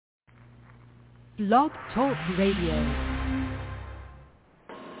Blog Talk Radio.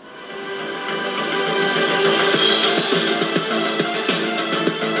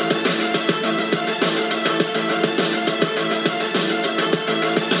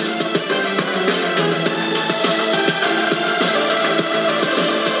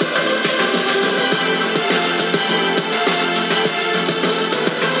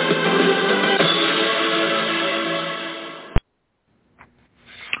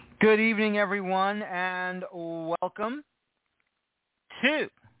 Good evening, everyone, and welcome to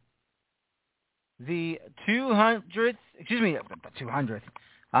the 200th,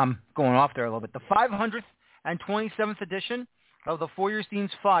 I'm going off there a little bit, the 527th edition of the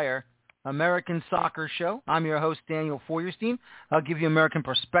Feuerstein's Fire American Soccer Show. I'm your host, Daniel Feuerstein. I'll give you American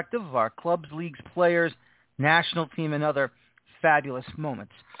perspective of our clubs, leagues, players, national team, and other fabulous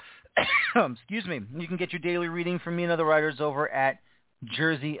moments. Excuse me. You can get your daily reading from me and other writers over at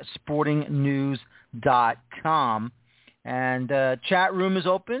JerseySportingNews.com. And chat room is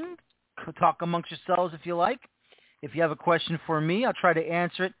open. Talk amongst yourselves if you like. If you have a question for me, I'll try to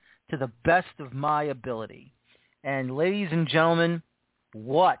answer it to the best of my ability. And ladies and gentlemen,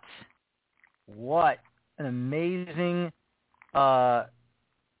 what an amazing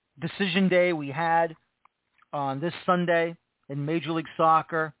decision day we had on this Sunday in Major League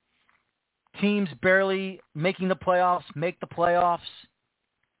Soccer. Teams barely making the playoffs make the playoffs.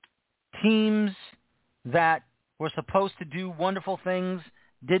 Teams that were supposed to do wonderful things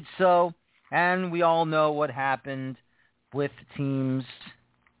did so, and we all know what happened with teams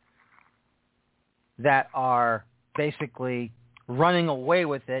that are basically running away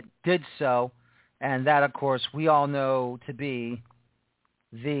with it, did so, and that, of course, we all know to be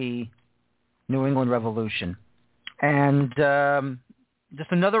the New England Revolution. And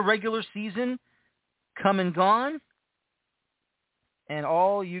just another regular season come and gone. And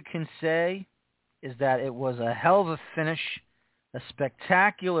all you can say is that it was a hell of a finish, a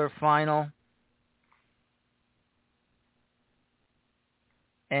spectacular final.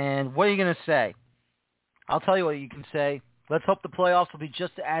 And what are you going to say? I'll tell you what you can say. Let's hope the playoffs will be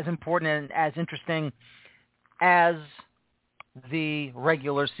just as important and as interesting as the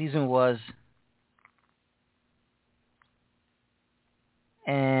regular season was.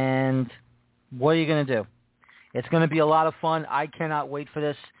 And what are you going to do? It's going to be a lot of fun. I cannot wait for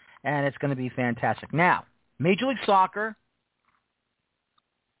this, and it's going to be fantastic. Now, Major League Soccer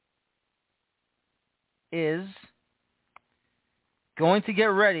is going to get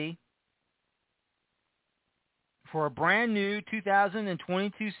ready for a brand new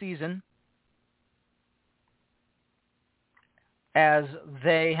 2022 season, as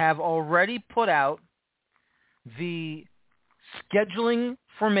they have already put out the scheduling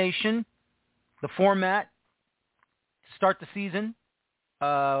formation, the format, start the season,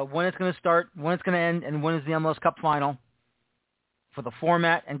 when it's going to start, when it's going to end, and when is the MLS Cup final for the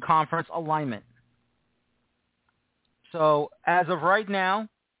format and conference alignment. So as of right now,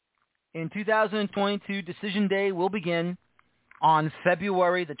 in 2022, Decision Day will begin on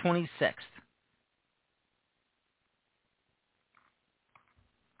February the 26th.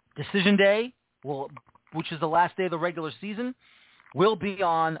 Decision Day, which is the last day of the regular season, will be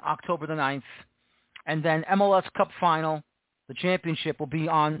on October the 9th. And then MLS Cup Final, the championship, will be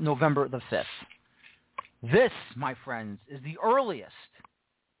on November the 5th. This, my friends, is the earliest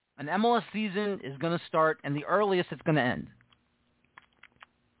an MLS season is going to start and the earliest it's going to end.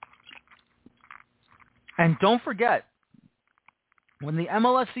 And don't forget, when the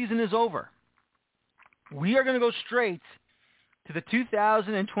MLS season is over, we are going to go straight to the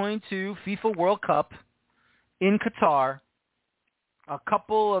 2022 FIFA World Cup in Qatar, a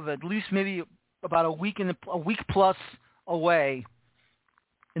couple of at least maybe about a week plus away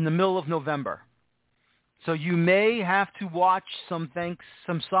in the middle of November. So you may have to watch some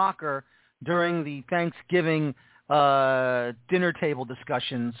soccer during the Thanksgiving dinner table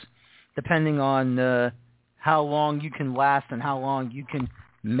discussions, depending on how long you can last and how long you can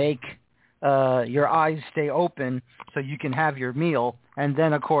make your eyes stay open so you can have your meal. And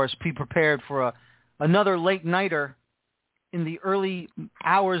then, of course, be prepared for another late-nighter in the early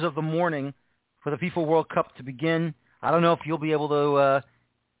hours of the morning for the FIFA World Cup to begin. I don't know if you'll be able to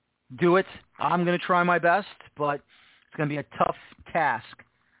do it. I'm going to try my best, but it's going to be a tough task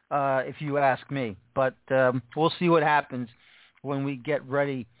if you ask me. But we'll see what happens when we get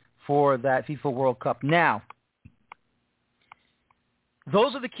ready for that FIFA World Cup. Now,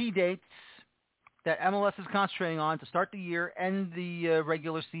 those are the key dates that MLS is concentrating on to start the year, end the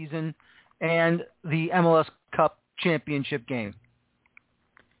regular season, and the MLS Cup championship game.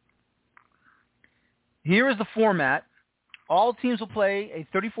 Here is the format All teams will play a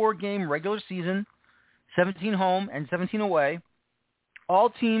 34-game regular season, 17 home and 17 away. All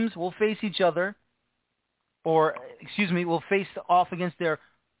teams will face each other, will face off against their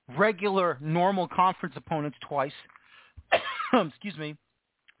regular, normal conference opponents twice.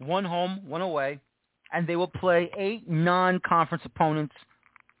 One home, one away. And they will play 8 non-conference opponents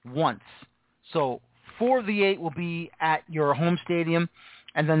once. So 4 of the 8 will be at your home stadium,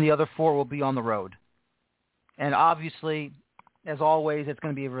 and then the other 4 will be on the road. And obviously, as always, it's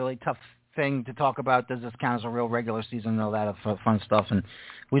going to be a really tough thing to talk about. Does this count as a real regular season and all that fun stuff? And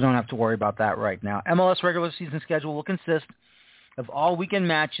we don't have to worry about that right now. MLS regular season schedule will consist of all weekend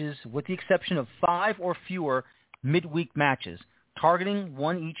matches with the exception of 5 or fewer midweek matches, targeting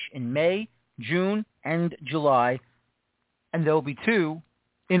 1 each in May, June, and July, and there will be 2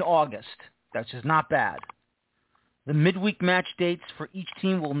 in August. That's just not bad. The midweek match dates for each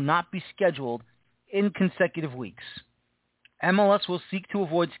team will not be scheduled in consecutive weeks. MLS will seek to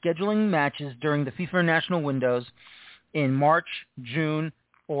avoid scheduling matches during the FIFA national windows in March, June,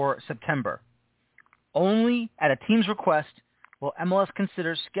 or September. Only at a team's request will MLS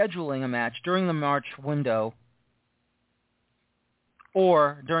consider scheduling a match during the March window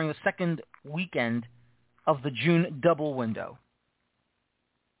or during the second weekend of the June double window.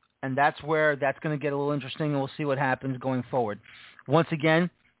 And that's where that's going to get a little interesting, and we'll see what happens going forward. Once again,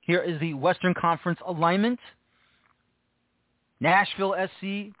 here is the Western Conference alignment. Nashville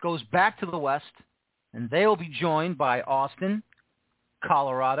SC goes back to the West, and they will be joined by Austin,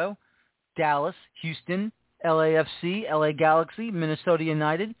 Colorado, Dallas, Houston, LAFC, LA Galaxy, Minnesota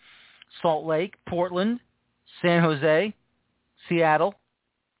United, Salt Lake, Portland, San Jose, Seattle,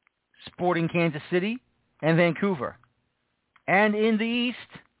 Sporting Kansas City, and Vancouver. And in the East,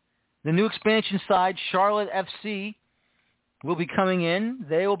 the new expansion side, Charlotte FC, will be coming in.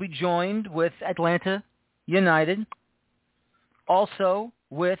 They will be joined with Atlanta United, also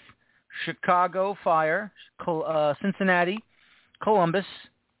with Chicago Fire, Cincinnati, Columbus,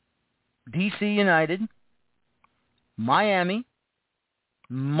 DC United, Miami,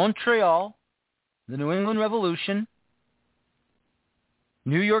 Montreal, the New England Revolution,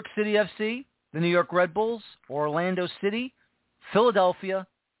 New York City FC, the New York Red Bulls, Orlando City, Philadelphia,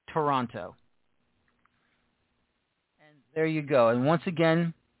 Toronto. And there you go. And once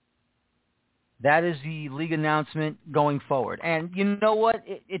again, that is the league announcement going forward. And you know what?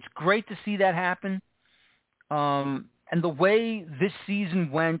 It's great to see that happen. And the way this season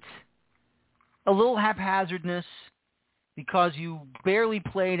went, a little haphazardness because you barely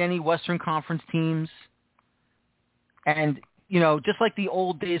played any Western Conference teams. And, you know, just like the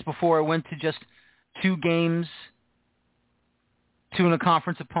old days before, it went to just 2 games, 2 in a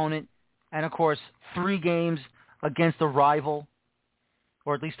conference opponent, and, of course, 3 games against a rival,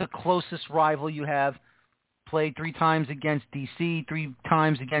 or at least the closest rival you have. Played 3 times against D.C., 3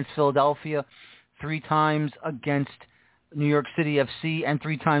 times against Philadelphia, 3 times against New York City FC, and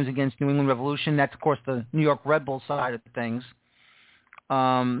 3 times against New England Revolution. That's, of course, the New York Red Bull side of things.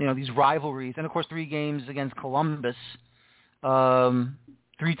 These rivalries. And, of course, 3 games against Columbus.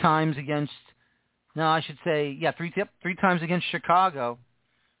 3 times against, 3 times against Chicago.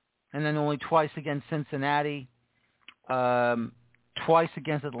 And then only twice against Cincinnati. Twice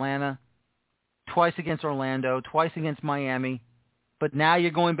against Atlanta. Twice against Orlando. Twice against Miami. But now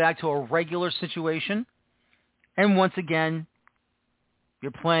you're going back to a regular situation. And once again,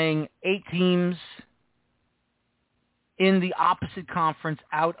 you're playing 8 teams in the opposite conference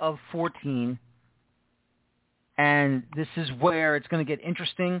out of 14. And this is where it's going to get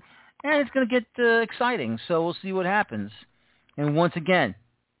interesting and it's going to get exciting. So we'll see what happens. And once again,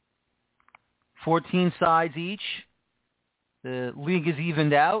 14 sides each. The league is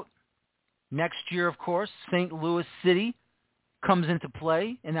evened out. Next year, of course, St. Louis City comes into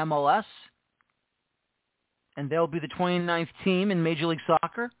play in MLS. And they'll be the 29th team in Major League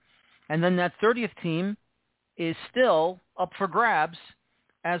Soccer. And then that 30th team is still up for grabs,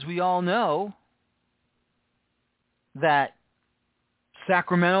 as we all know that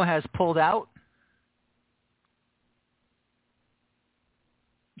Sacramento has pulled out.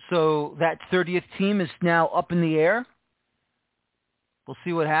 So that 30th team is now up in the air. We'll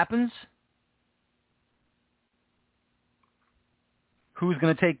see what happens. Who's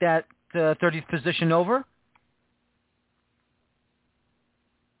going to take that 30th position over?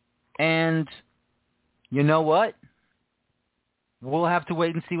 And you know what? We'll have to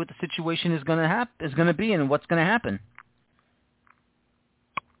wait and see what the situation is going to be and what's going to happen.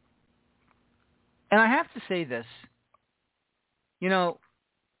 And I have to say this. You know,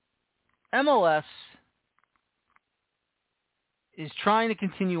 MLS is trying to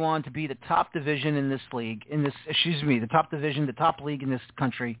continue on to be the top division in this league, the top division, the top league in this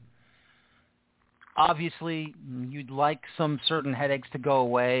country. Obviously, you'd like some certain headaches to go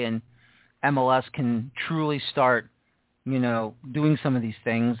away, and MLS can truly start, doing some of these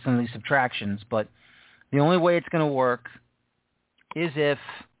things, some of these subtractions. But the only way it's going to work is if,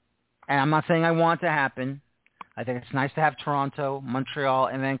 and I'm not saying I want it to happen, I think it's nice to have Toronto, Montreal,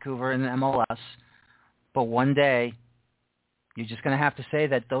 and Vancouver in the MLS, but one day you're just going to have to say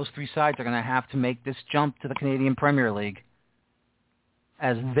that those three sides are going to have to make this jump to the Canadian Premier League,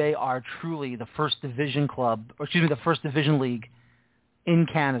 as they are truly the first division the first division league in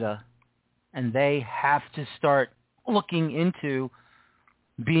Canada, and they have to start looking into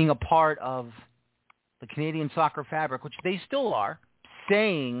being a part of the Canadian soccer fabric, which they still are,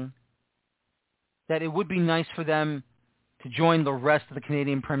 saying that it would be nice for them to join the rest of the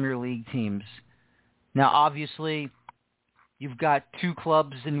Canadian Premier League teams. Now, obviously, you've got two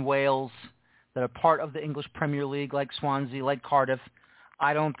clubs in Wales that are part of the English Premier League, like Swansea, like Cardiff.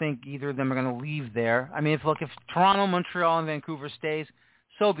 I don't think either of them are going to leave there. I mean, if Toronto, Montreal, and Vancouver stays,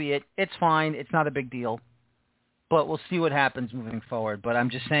 so be it. It's fine. It's not a big deal. But we'll see what happens moving forward. But I'm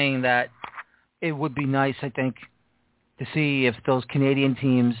just saying that it would be nice, I think, to see if those Canadian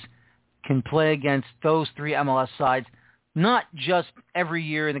teams can play against those three MLS sides, not just every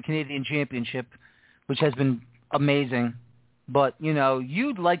year in the Canadian Championship, which has been amazing, but,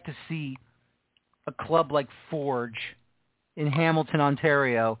 you'd like to see a club like Forge in Hamilton,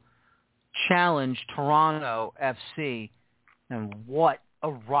 Ontario, challenge Toronto FC, and what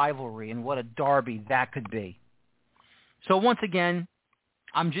a rivalry and what a derby that could be. So once again,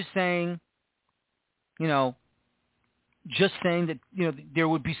 I'm just saying, that, there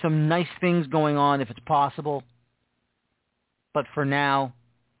would be some nice things going on if it's possible. But for now,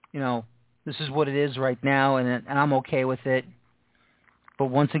 this is what it is right now, and I'm okay with it. But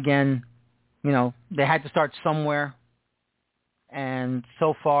once again, they had to start somewhere. And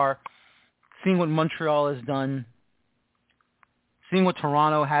so far, seeing what Montreal has done, seeing what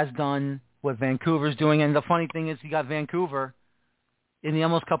Toronto has done, what Vancouver's doing, and the funny thing is you got Vancouver in the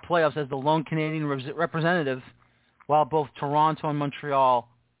MLS Cup playoffs as the lone Canadian representative, while both Toronto and Montreal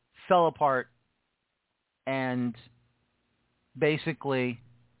fell apart and basically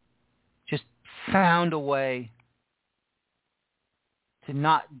just found a way to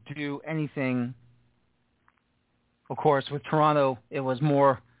not do anything. Of course, with Toronto, it was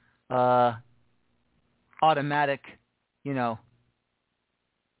more automatic,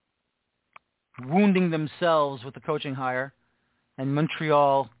 wounding themselves with the coaching hire, and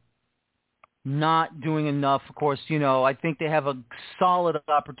Montreal not doing enough. Of course, I think they have a solid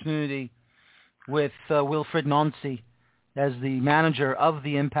opportunity with Wilfried Nancy as the manager of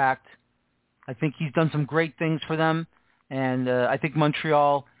the Impact. I think he's done some great things for them, and I think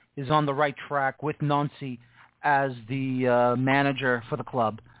Montreal is on the right track with Nancy as the manager for the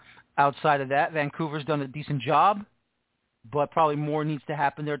club. Outside of that, Vancouver's done a decent job, but probably more needs to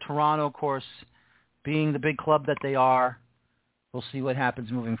happen there. Toronto, of course, being the big club that they are, we'll see what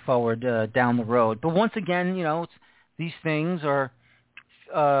happens moving forward down the road. But once again, these things are,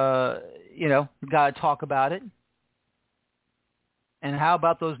 we got to talk about it. And how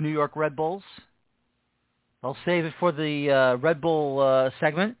about those New York Red Bulls? I'll save it for the Red Bull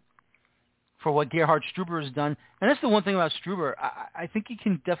segment for what Gerhard Struber has done. And that's the one thing about Struber. I think you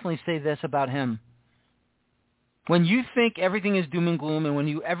can definitely say this about him. When you think everything is doom and gloom, and when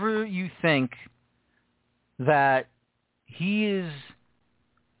you think that he is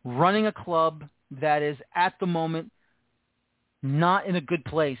running a club that is at the moment not in a good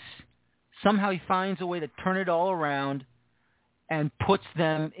place, somehow he finds a way to turn it all around and puts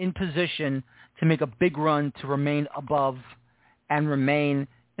them in position to make a big run to remain above and remain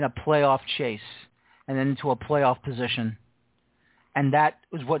in a playoff chase and then into a playoff position. And that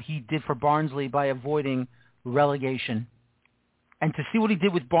was what he did for Barnsley by avoiding relegation. And to see what he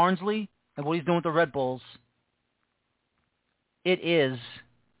did with Barnsley and what he's doing with the Red Bulls, it is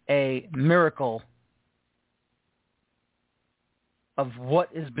a miracle of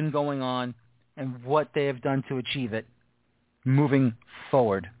what has been going on and what they have done to achieve it moving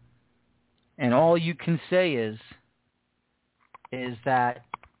forward. And all you can say is that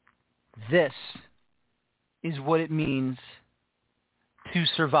this is what it means to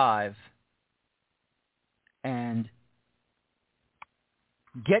survive and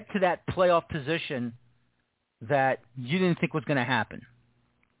get to that playoff position that you didn't think was going to happen.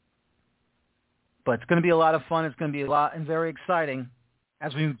 But it's going to be a lot of fun. It's going to be a lot and very exciting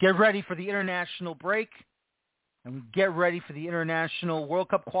as we get ready for the international break and we get ready for the international World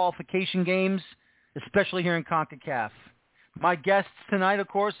Cup qualification games, especially here in CONCACAF. My guests tonight, of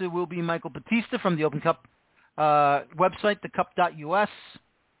course, it will be Michael Batista from the Open Cup website, thecup.us.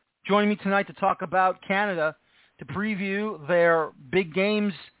 Joining me tonight to talk about Canada, to preview their big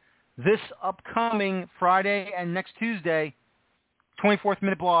games this upcoming Friday and next Tuesday. 24th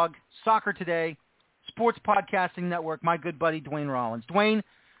Minute Blog, Soccer Today, Sports Podcasting Network, my good buddy Dwayne Rollins. Dwayne,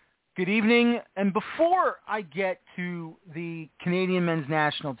 good evening. And before I get to the Canadian men's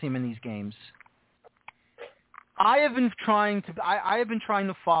national team in these games, I have been trying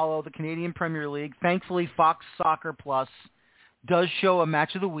to follow the Canadian Premier League. Thankfully, Fox Soccer Plus does show a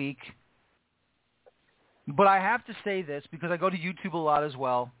match of the week. But I have to say this because I go to YouTube a lot as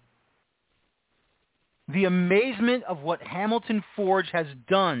well. The amazement of what Hamilton Forge has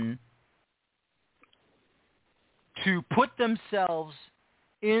done to put themselves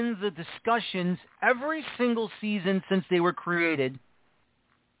in the discussions every single season since they were created,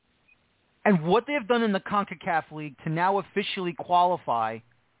 and what they've done in the CONCACAF League to now officially qualify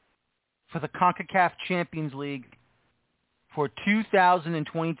for the CONCACAF Champions League for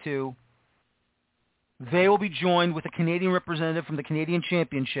 2022. They will be joined with a Canadian representative from the Canadian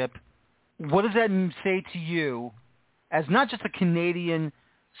Championship. What does that say to you as not just a Canadian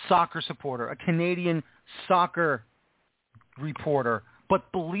soccer supporter, a Canadian soccer reporter,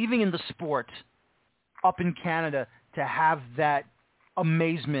 but believing in the sport up in Canada to have that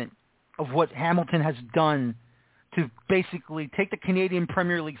amazement of what Hamilton has done to basically take the Canadian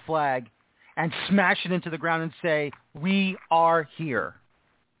Premier League flag and smash it into the ground and say, we are here?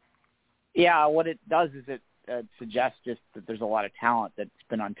 Yeah, what it does is it suggests just that there's a lot of talent that's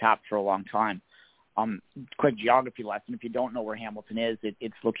been untapped for a long time. Quick geography lesson. If you don't know where Hamilton is,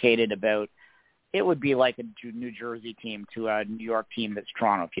 it's located about, it would be like a New Jersey team to a New York team that's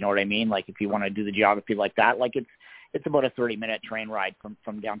Toronto, if you know what I mean. Like if you want to do the geography like that, like it's about a 30-minute train ride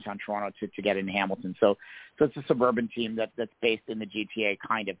from downtown Toronto to get into Hamilton. So it's a suburban team that's based in the GTA,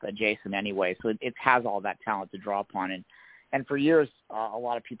 kind of adjacent anyway. So it has all that talent to draw upon. And for years, a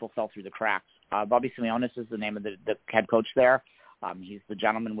lot of people fell through the cracks. Bobby Simeonis is the name of the head coach there. He's the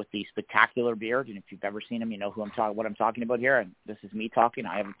gentleman with the spectacular beard, and if you've ever seen him, you know what I'm talking about here. And this is me talking.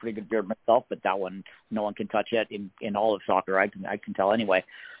 I have a pretty good beard myself, but that one, no one can touch it in all of soccer. I can tell anyway.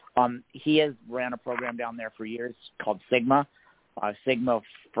 He has ran a program down there for years called Sigma. Sigma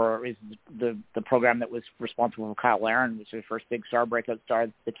is the program that was responsible for Kyle Larin, which was the first big breakout star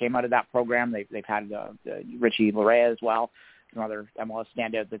that came out of that program. They've had Richie Larea as well, another MLS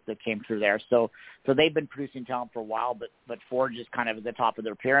standout that came through there. So they've been producing talent for a while, but Forge is kind of at the top of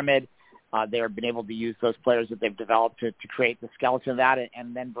their pyramid. They've been able to use those players that they've developed to create the skeleton of that,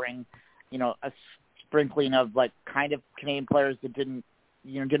 and then bring, a sprinkling of like kind of Canadian players that didn't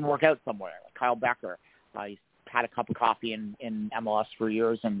work out somewhere. Like Kyle Becker, he's had a cup of coffee in MLS for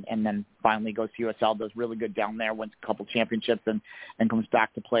years, and then finally goes to USL, does really good down there, wins a couple championships, and comes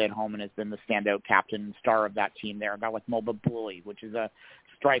back to play at home and has been the standout captain and star of that team there. A guy like Moba Bully, which is a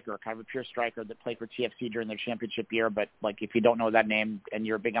striker, kind of a pure striker that played for TFC during their championship year. But like, if you don't know that name and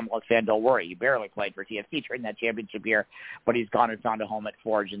you're a big MLS fan, don't worry. He barely played for TFC during that championship year, but he's gone and found a home at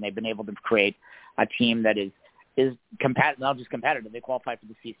Forge, and they've been able to create a team that is not just competitive. They qualify for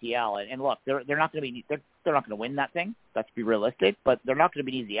the CCL, and look, they're not going to be they're not going to win that thing. Let's be realistic, but they're not going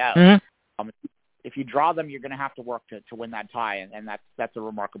to be an easy out. Mm-hmm. If you draw them, you're going to have to work to win that tie, and that's a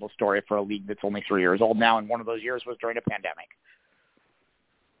remarkable story for a league that's only 3 years old now, and one of those years was during a pandemic.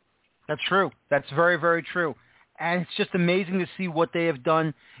 That's true. That's very, very true, and it's just amazing to see what they have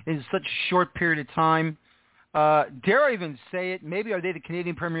done in such a short period of time. Dare I even say it? Maybe are they the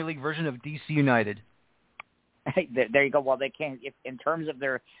Canadian Premier League version of DC United? There you go. Well, they can't. If in terms of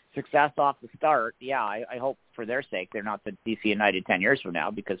their success off the start, yeah, I hope for their sake they're not the DC United 10 years from now,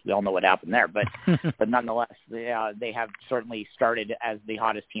 because we all know what happened there. But but nonetheless, they have certainly started as the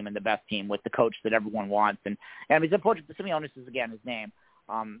hottest team and the best team with the coach that everyone wants. And I mean, Simeonis is again his name.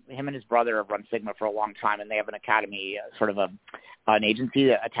 Him and his brother have run Sigma for a long time, and they have an academy, sort of an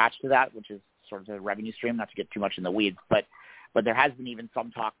agency attached to that, which is sort of a revenue stream. Not to get too much in the weeds, but there has been even some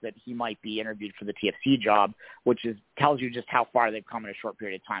talk that he might be interviewed for the TFC job, which tells you just how far they've come in a short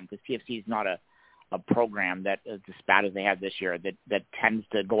period of time, because TFC is not a program that is as bad as they had this year, that tends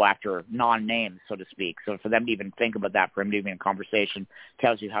to go after non-names, so to speak. So for them to even think about that, for him to even in conversation,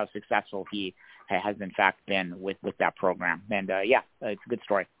 tells you how successful he has in fact been with that program. And it's a good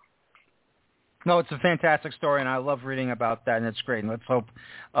story. No, it's a fantastic story, and I love reading about that, and it's great. And let's hope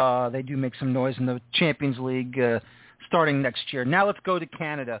they do make some noise in the Champions League starting next year. Now let's go to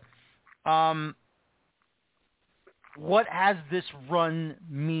Canada. What has this run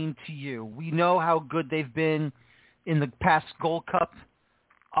mean to you? We know how good they've been in the past Gold Cup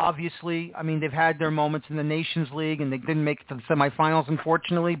obviously. I mean, they've had their moments in the Nations League, and they didn't make it to the semifinals,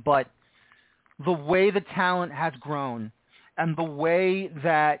 unfortunately. But the way the talent has grown, and the way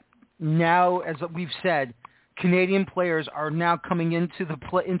that now, as we've said, Canadian players are now coming into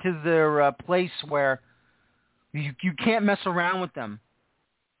their place where you can't mess around with them.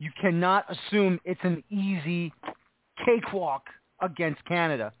 You cannot assume it's an easy cakewalk against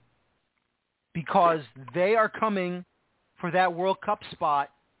Canada, because they are coming for that World Cup spot,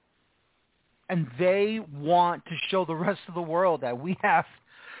 and they want to show the rest of the world that we have,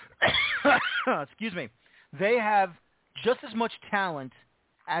 excuse me, they have just as much talent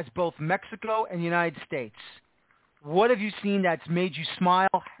as both Mexico and the United States. What have you seen that's made you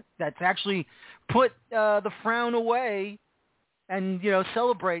smile, that's actually put the frown away and,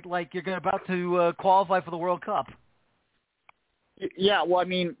 celebrate like you're about to qualify for the World Cup? Yeah, well, I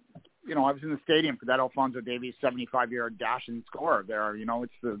mean, I was in the stadium for that Alphonso Davies 75-yard dash and score there.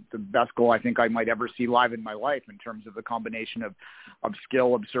 It's the best goal I think I might ever see live in my life in terms of the combination of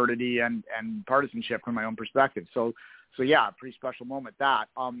skill, absurdity, and partisanship from my own perspective. So yeah, a pretty special moment that.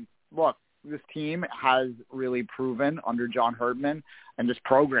 Look, this team has really proven under John Herdman and this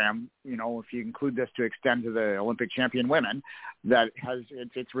program, if you include this to extend to the Olympic champion women, that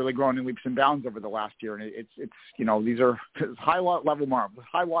it's really grown in leaps and bounds over the last year. And it's these are high water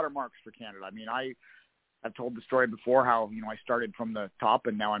marks for Canada. I mean, I've told the story before how, I started from the top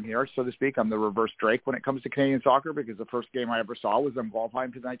and now I'm here, so to speak. I'm the reverse Drake when it comes to Canadian soccer, because the first game I ever saw was them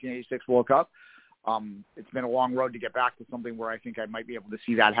qualifying for the 1986 World Cup. It's been a long road to get back to something where I think I might be able to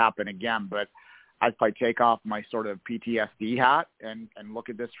see that happen again. But as I take off my sort of PTSD hat and look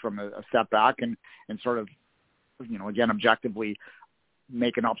at this from a step back and sort of, again, objectively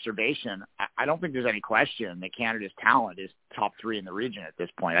make an observation, I don't think there's any question that Canada's talent is top 3 in the region at this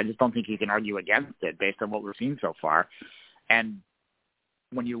point. I just don't think you can argue against it based on what we've seen so far. And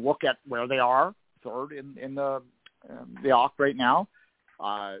when you look at where they are, third in the AUC right now,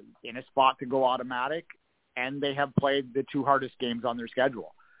 in a spot to go automatic, and they have played the 2 hardest games on their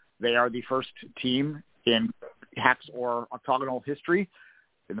schedule. They are the first team in hex or octagonal history,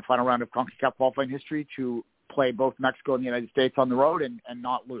 in the final round of CONCACAF qualifying history, to play both Mexico and the United States on the road and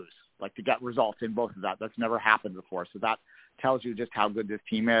not lose, like to get results in both of that. That's never happened before. So that tells you just how good this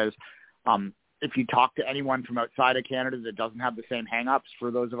team is. If you talk to anyone from outside of Canada that doesn't have the same hang-ups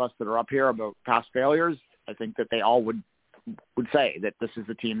for those of us that are up here about past failures, I think that they all would say that this is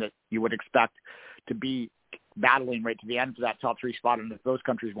the team that you would expect to be battling right to the end for that top 3 spot. And if those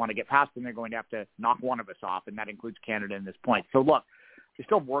countries want to get past them, they're going to have to knock one of us off, and that includes Canada in this point. So look, we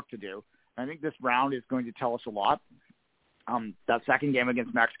still have work to do. I think this round is going to tell us a lot. That second game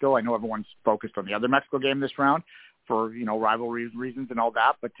against Mexico, I know everyone's focused on the other Mexico game this round for, rivalry reasons and all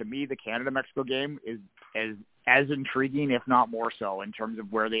that. But to me, the Canada-Mexico game is as intriguing, if not more so, in terms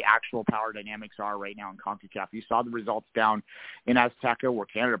of where the actual power dynamics are right now in CONCACAF. You saw the results down in Azteca, where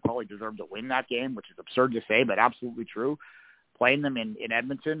Canada probably deserved to win that game, which is absurd to say, but absolutely true. Playing them in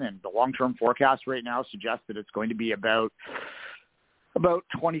Edmonton, and the long-term forecast right now suggests that it's going to be about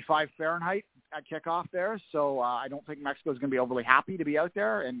 25 Fahrenheit at kickoff there. So I don't think Mexico is going to be overly happy to be out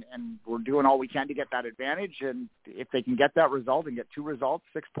there, and we're doing all we can to get that advantage. And if they can get that result and get 2 results,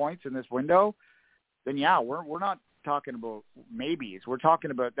 6 points in this window, then yeah, we're not talking about maybes. We're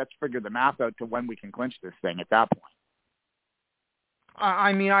talking about, let's figure the math out to when we can clinch this thing at that point.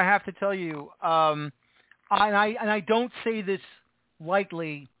 I mean, I have to tell you, and I don't say this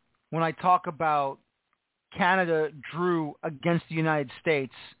lightly when I talk about Canada drew against the United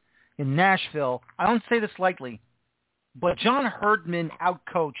States in Nashville. I don't say this lightly, but John Herdman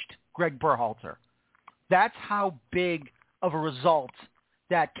outcoached Greg Berhalter. That's how big of a result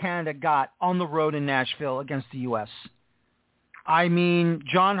that Canada got on the road in Nashville against the U.S. I mean,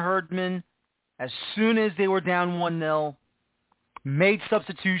 John Herdman, as soon as they were down 1-0, made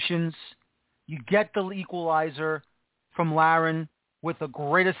substitutions. You get the equalizer from Larin with a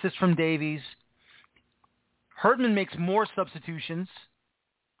great assist from Davies. Herdman makes more substitutions,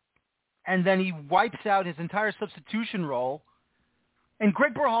 and then he wipes out his entire substitution role. And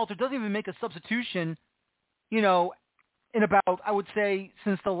Greg Berhalter doesn't even make a substitution, in about, I would say,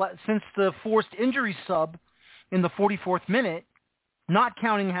 since the forced injury sub in the 44th minute, not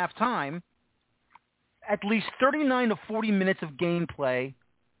counting halftime, at least 39 to 40 minutes of gameplay,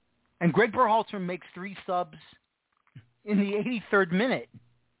 and Greg Berhalter makes 3 subs in the 83rd minute.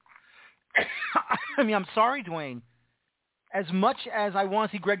 I mean, I'm sorry, Dwayne. As much as I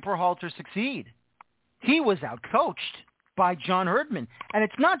want to see Greg Berhalter succeed, he was outcoached by John Herdman. And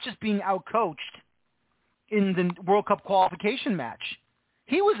it's not just being outcoached in the World Cup qualification match.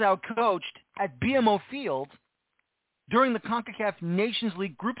 He was outcoached at BMO Field during the CONCACAF Nations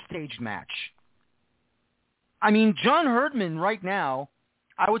League group stage match. I mean, John Herdman right now,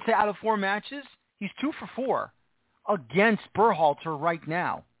 I would say out of 4 matches, he's 2 for 4 against Berhalter right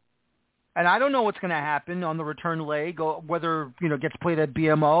now. And I don't know what's going to happen on the return leg, or whether, it gets played at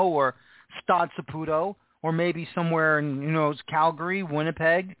BMO or Stade Saputo, or maybe somewhere in, Calgary,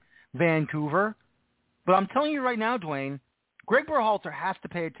 Winnipeg, Vancouver. But I'm telling you right now, Dwayne, Greg Berhalter has to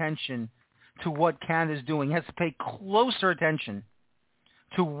pay attention to what Canada's doing. He has to pay closer attention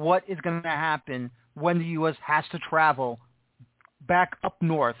to what is going to happen when the U.S. has to travel back up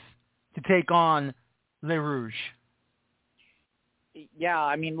north to take on Les Rouges. Yeah,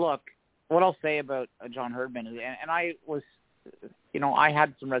 I mean, look, what I'll say about John Herdman is, and I was, I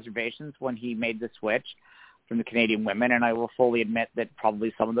had some reservations when he made the switch from the Canadian women, and I will fully admit that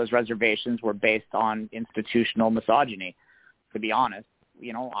probably some of those reservations were based on institutional misogyny, to be honest.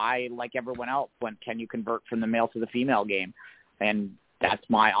 I, like everyone else, went, can you convert from the male to the female game? And that's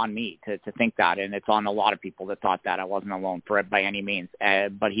on me to think that, and it's on a lot of people that thought that. I wasn't alone for it by any means,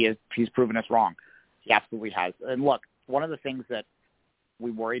 but he's proven us wrong. He absolutely has. And look, one of the things that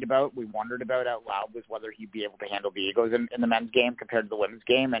we wondered about out loud was whether he'd be able to handle the egos in the men's game compared to the women's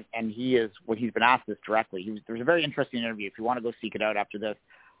game, and he is. When he's been asked this directly, there was a very interesting interview. If you want to go seek it out after this,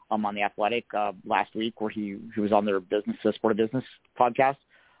 on The Athletic last week, where he was on their Sport of Business podcast.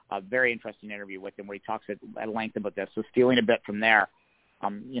 A very interesting interview with him where he talks at length about this. So stealing a bit from there,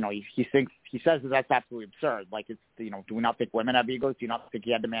 he says that that's absolutely absurd. Like, it's, do we not think women have egos? Do you not think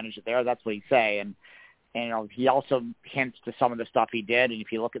he had to manage it there? That's what he'd say. And he also hints to some of the stuff he did. And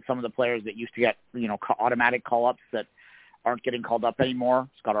if you look at some of the players that used to get, automatic call-ups that aren't getting called up anymore,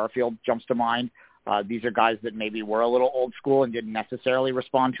 Scott Arfield jumps to mind. These are guys that maybe were a little old school and didn't necessarily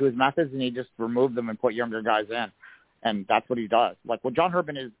respond to his methods, and he just removed them and put younger guys in. And that's what he does. Like, what John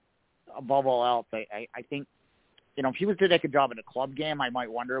Herdman is, above all else, I think, if he was to take a job in a club game, I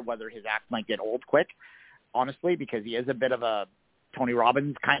might wonder whether his act might get old quick, honestly, because he is a bit of a Tony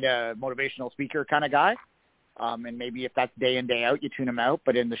Robbins kind of motivational speaker kind of guy. And maybe if that's day in, day out, you tune him out.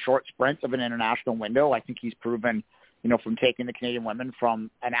 But in the short sprints of an international window, I think he's proven, from taking the Canadian women from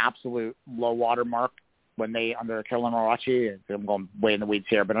an absolute low water mark when they, under Carolina Marachi, I'm going way in the weeds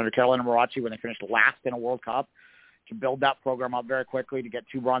here, but under Carolina Marachi, when they finished last in a World Cup, to build that program up very quickly, to get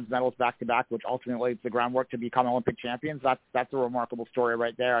 2 bronze medals back-to-back, which ultimately lays the groundwork to become Olympic champions, that's a remarkable story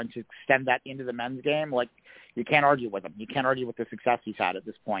right there. And to extend that into the men's game, like, you can't argue with him. You can't argue with the success he's had at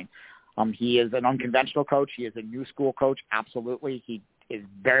this point. He is an unconventional coach. He is a new school coach, absolutely. He is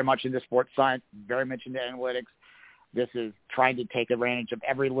very much into sports science, very much into analytics. This is trying to take advantage of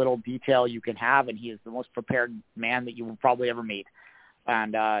every little detail you can have, and he is the most prepared man that you will probably ever meet.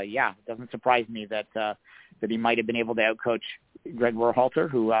 And, it doesn't surprise me that he might have been able to outcoach Greg Berhalter,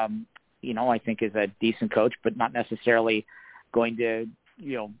 who, I think is a decent coach, but not necessarily going to,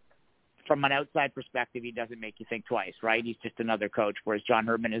 from an outside perspective, he doesn't make you think twice, right? He's just another coach, whereas John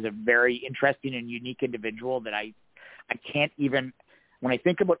Herdman is a very interesting and unique individual that I can't even, when I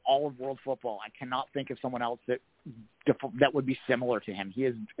think about all of world football, I cannot think of someone else that would be similar to him. He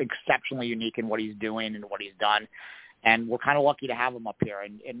is exceptionally unique in what he's doing and what he's done. And we're kind of lucky to have him up here.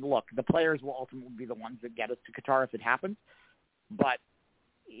 And look, the players will ultimately be the ones that get us to Qatar if it happens. But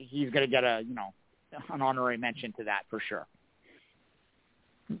he's going to get an honorary mention to that for sure.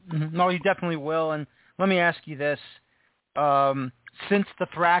 No, he definitely will. And let me ask you this. Since the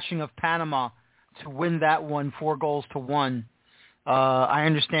thrashing of Panama to win that one 4-1, I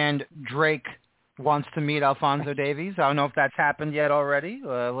understand Drake wants to meet Alphonso Davies. I don't know if that's happened yet already.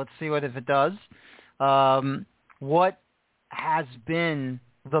 Let's see if it does. What has been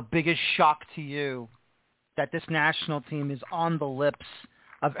the biggest shock to you that this national team is on the lips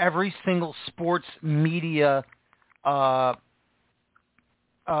of every single sports media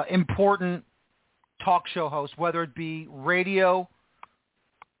important talk show host, whether it be radio?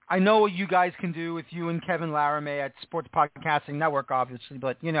 I know what you guys can do with you and Kevin Laramie at Sports Podcasting Network, obviously,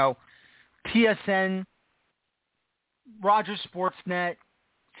 but, TSN, Rogers Sportsnet,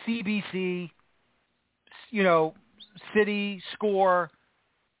 CBC, City, Score,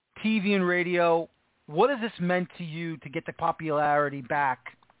 TV and radio. What has this meant to you to get the popularity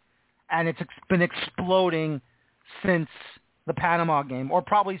back? And it's been exploding since the Panama game, or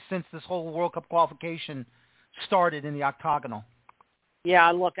probably since this whole World Cup qualification started in the octagonal.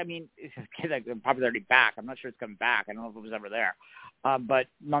 Yeah, look, I mean, it's popularity back. I'm not sure it's coming back. I don't know if it was ever there. But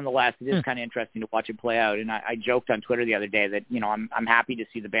nonetheless, it is kind of interesting to watch it play out. And I joked on Twitter the other day that, I'm happy to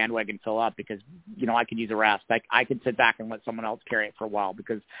see the bandwagon fill up because, I could use a rest. I could sit back and let someone else carry it for a while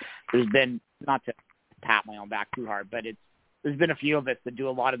because there's been, not to pat my own back too hard, but there's been a few of us that do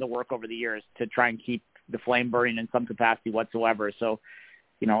a lot of the work over the years to try and keep the flame burning in some capacity whatsoever. So,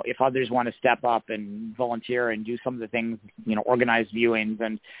 if others want to step up and volunteer and do some of the things, organize viewings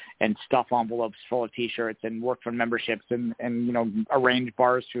and stuff envelopes full of T-shirts and work for memberships and arrange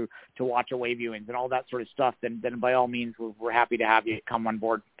bars to watch away viewings and all that sort of stuff, then by all means, we're happy to have you come on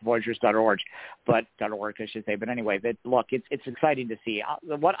board Voyagers.org, .org, I should say. But anyway, look, it's exciting to see.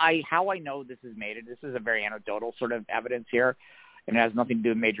 How I know this is made, and this is a very anecdotal sort of evidence here, and it has nothing to do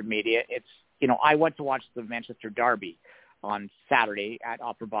with major media. It's, I went to watch the Manchester Derby on Saturday at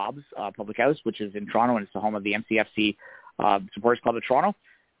Opera Bob's Public House, which is in Toronto, and it's the home of the MCFC Supporters Club of Toronto.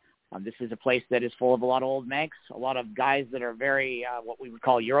 This is a place that is full of a lot of old Manx, a lot of guys that are very, what we would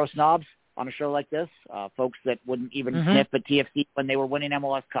call Euro snobs on a show like this, folks that wouldn't even sniff at TFC when they were winning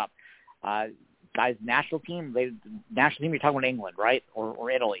MLS Cup. Guys, national team, you're talking about England, right? Or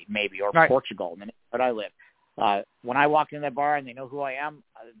Italy, maybe, or right. Portugal, where I live. When I walk into that bar and they know who I am,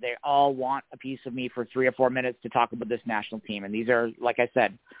 they all want a piece of me for 3 or 4 minutes to talk about this national team. And these are, like I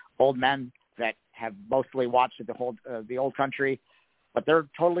said, old men that have mostly watched the old country, but they're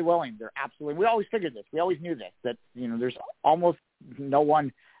totally willing. They're absolutely. We always figured this. We always knew this. That there's almost no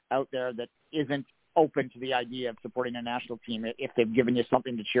one out there that isn't open to the idea of supporting a national team if they've given you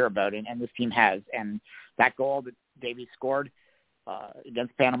something to cheer about, and this team has. And that goal that Davies scored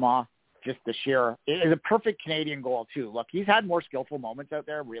against Panama. Just the sheer – it is a perfect Canadian goal, too. Look, he's had more skillful moments out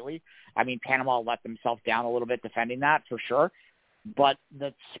there, really. I mean, Panama let themselves down a little bit defending that, for sure. But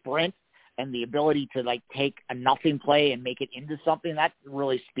the sprint and the ability to, take a nothing play and make it into something, that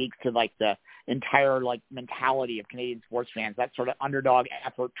really speaks to, the entire, mentality of Canadian sports fans, that sort of underdog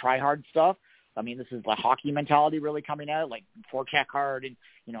effort, try-hard stuff. I mean, this is the hockey mentality really coming out, forecheck hard and,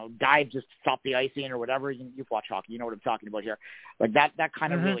 dive just to stop the icing or whatever. You've watched hockey. You know what I'm talking about here. That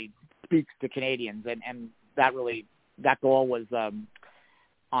kind of really speaks to Canadians. And that goal was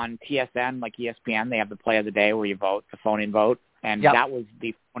on TSN, like ESPN. They have the play of the day where you vote, the phone-in vote. And that was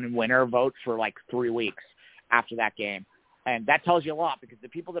the phone-in winner vote for 3 weeks after that game. And that tells you a lot because the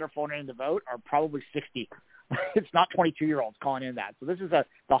people that are phoning in the vote are probably 60. It's not 22-year-olds calling in that. So this is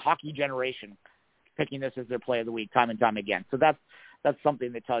the hockey generation picking this as their play of the week time and time again. So that's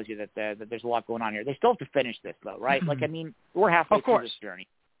something that tells you that there's a lot going on here. They still have to finish this, though, right? We're halfway through this journey.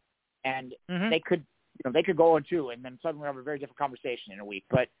 And they could go on 2, and then suddenly have a very different conversation in a week.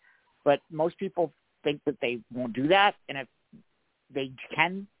 But most people think that they won't do that, and if they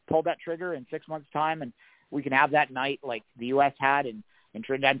can pull that trigger in 6 months' time, and we can have that night like the U.S. had in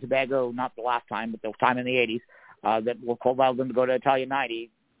Trinidad and Tobago, not the last time, but the time in the 80s, that will allow them to go to Italian 90,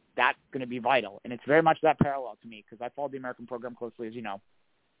 that's going to be vital. And it's very much that parallel to me because I followed the American program closely, as you know.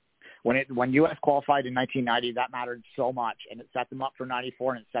 When U.S. qualified in 1990, that mattered so much, and it set them up for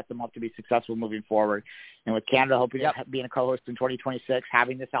 94, and it set them up to be successful moving forward. And with Canada hoping to being a co-host in 2026,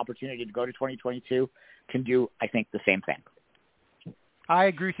 having this opportunity to go to 2022 can do, I think, the same thing. I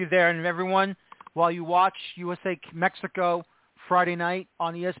agree with you there. And everyone, while you watch USA-Mexico Friday night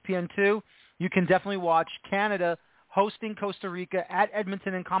on ESPN2, you can definitely watch Canada hosting Costa Rica at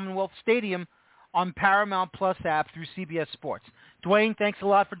Edmonton and Commonwealth Stadium on Paramount Plus app through CBS Sports. Dwayne, thanks a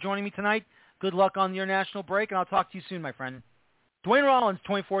lot for joining me tonight. Good luck on your national break, and I'll talk to you soon, my friend. Dwayne Rollins,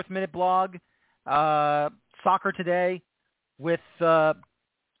 24th Minute Blog, Soccer Today with Kevin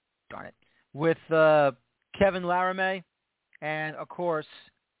Laramie, and, of course,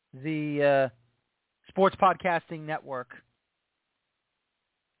 the Sports Podcasting Network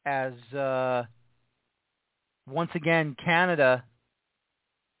as, once again, Canada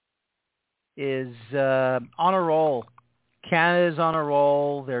is on a roll. Canada's on a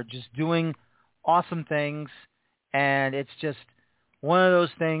roll. They're just doing awesome things, and it's just one of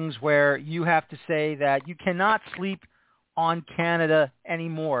those things where you have to say that you cannot sleep on Canada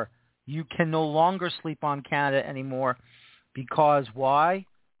anymore. You can no longer sleep on Canada anymore because why?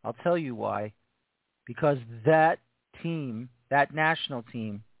 I'll tell you why. Because that team, that national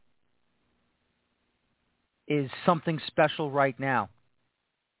team, is something special right now.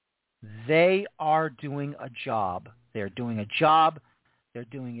 They are doing a job. They're doing a job. They're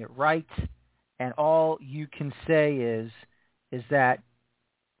doing it right. And all you can say is that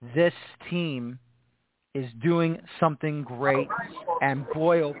this team is doing something great. And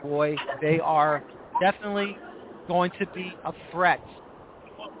boy, oh boy, they are definitely going to be a threat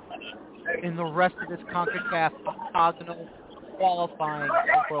in the rest of this CONCACAF octagonal qualifying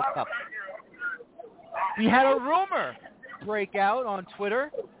for World Cup. We had a rumor break out on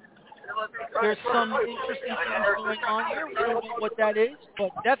Twitter. There's some interesting things going on here. We don't know what that is,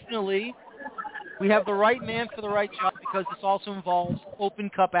 but definitely we have the right man for the right job because this also involves Open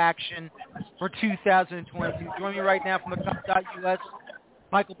Cup action for 2022. Joining me right now from the Cup.us,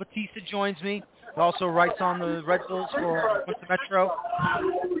 Michael Batista joins me. He also writes on the Red Bulls for What's the Metro.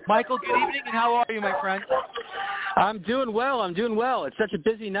 Michael, good evening, and how are you, my friend? I'm doing well. It's such a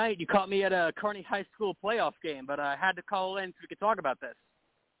busy night. You caught me at a Kearney High School playoff game, but I had to call in so we could talk about this.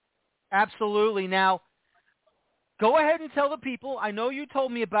 Absolutely. Now, go ahead and tell the people. I know you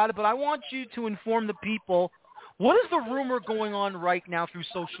told me about it, but I want you to inform the people. What is the rumor going on right now through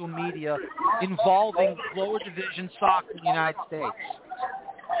social media involving lower division soccer in the United States?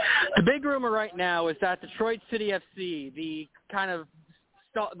 The big rumor right now is that Detroit City FC, the kind of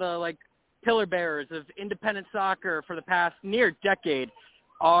pillar bearers of independent soccer for the past near decade,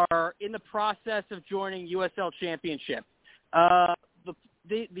 are in the process of joining USL Championship.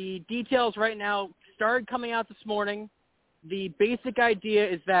 The details right now started coming out this morning. The basic idea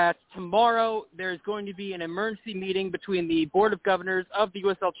is that tomorrow there's going to be an emergency meeting between the Board of Governors of the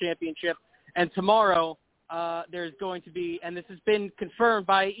USL Championship, and tomorrow there's going to be, and this has been confirmed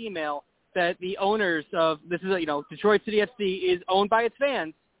by email, that the owners of Detroit City FC is owned by its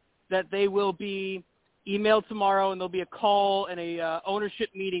fans, that they will be emailed tomorrow, and there'll be a call and a ownership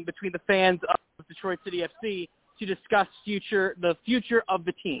meeting between the fans of Detroit City FC to discuss the future of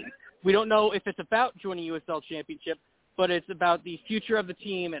the team. We don't know if it's about joining USL Championship, but it's about the future of the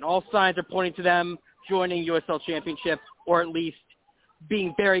team, and all signs are pointing to them joining USL Championship, or at least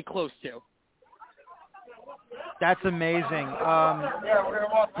being very close to. That's amazing.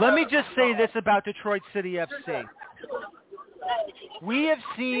 Let me just say this about Detroit City FC. We have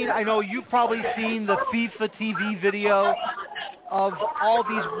seen, I know you've probably seen the FIFA TV video of all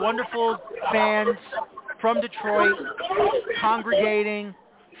these wonderful fans from Detroit congregating,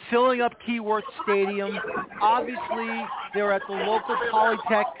 filling up Keyworth Stadium. Obviously, they're at the local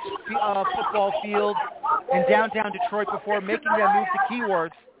Polytech football field in downtown Detroit before making that move to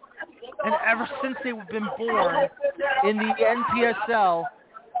Keyworth. And ever since they've been born in the NPSL,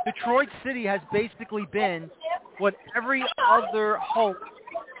 Detroit City has basically been what every other hope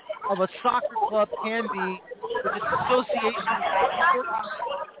of a soccer club can be, with its association with sports,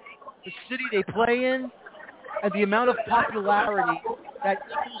 the city they play in, and the amount of popularity that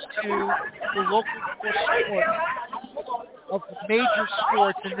equals to the local sports of major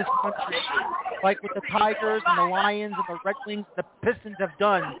sports in this country, like what the Tigers and the Lions and the Red Wings, the Pistons have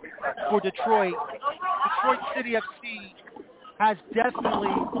done for Detroit. Detroit City FC has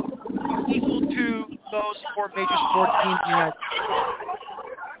definitely equal to those four major sports teams in the United States.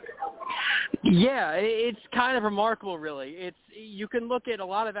 Yeah, it's kind of remarkable, really. You can look at a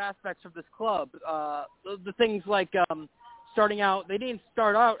lot of aspects of this club. The things like starting out, they didn't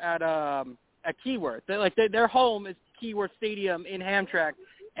start out at Keyworth. Their home is Keyworth Stadium in Hamtramck,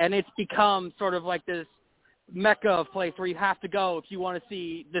 and it's become sort of like this mecca of place where you have to go if you want to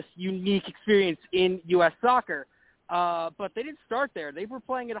see this unique experience in U.S. soccer. But they didn't start there. They were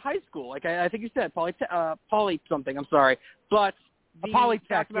playing at a high school, like I think you said, Poly something. I'm sorry, but the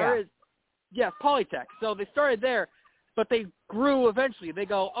Polytech, yeah, Polytech. So they started there, but they grew eventually. They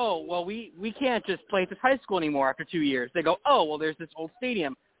go, oh, well, we can't just play at this high school anymore after 2 years. They go, oh, well, there's this old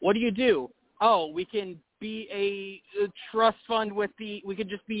stadium. What do? Oh, we can be a trust fund we could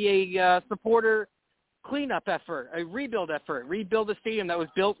just be a supporter cleanup effort, a rebuild effort, rebuild a stadium that was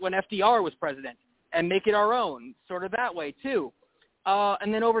built when FDR was president and make it our own, sort of that way too.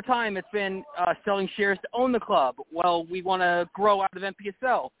 And then over time, it's been selling shares to own the club. Well, we want to grow out of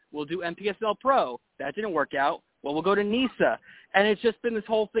MPSL. We'll do MPSL Pro. That didn't work out. Well, we'll go to NISA. And it's just been this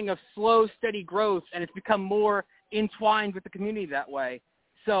whole thing of slow, steady growth, and it's become more entwined with the community that way.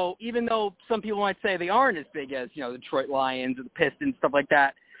 So even though some people might say they aren't as big as, the Detroit Lions or the Pistons, stuff like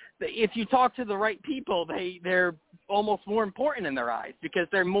that, if you talk to the right people, they're almost more important in their eyes because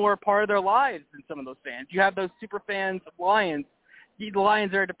they're more part of their lives than some of those fans. You have those super fans of Lions. The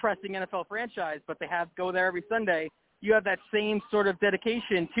Lions are a depressing NFL franchise, but they go there every Sunday. You have that same sort of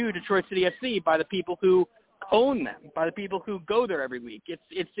dedication to Detroit City FC by the people who own them, by the people who go there every week.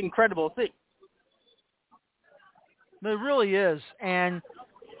 It's incredible to see. It really is. And,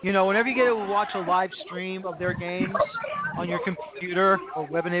 whenever you get to watch a live stream of their games on your computer or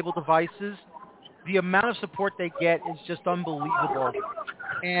web-enabled devices, the amount of support they get is just unbelievable.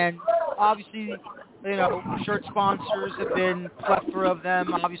 And obviously, shirt sponsors have been a plethora of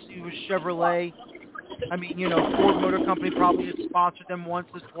them. Obviously, with Chevrolet. I mean, Ford Motor Company probably has sponsored them once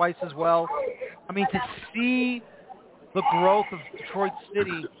or twice as well. I mean, to see the growth of Detroit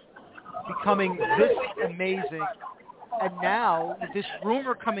City becoming this amazing, and now with this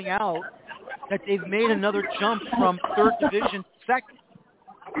rumor coming out that they've made another jump from third division to second.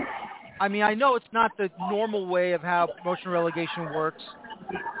 I mean, I know it's not the normal way of how promotion relegation works,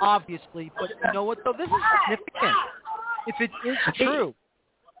 obviously, but you know what, though? This is significant if it is true.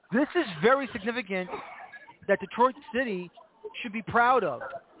 This is very significant that Detroit City should be proud of.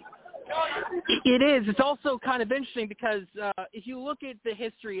 It is. It's also kind of interesting because if you look at the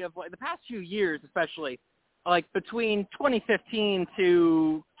history of the past few years, especially, like between 2015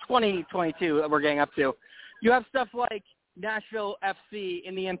 to 2022 that we're getting up to, you have stuff like Nashville FC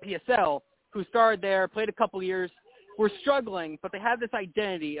in the NPSL, who started there, played a couple years, were struggling, but they have this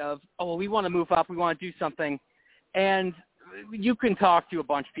identity of, oh, well, we want to move up, we want to do something. And you can talk to a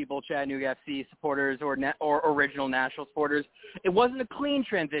bunch of people, Chattanooga FC supporters or original Nashville supporters. It wasn't a clean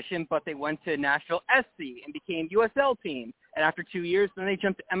transition, but they went to Nashville SC and became USL team. And after 2 years, then they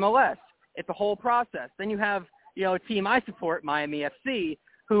jumped to MLS. It's a whole process. Then you have, a team I support, Miami FC,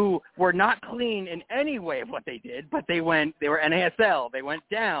 who were not clean in any way of what they did, but they were NASL, they went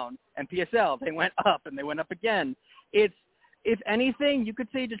down, NPSL, they went up, and they went up again. If anything, you could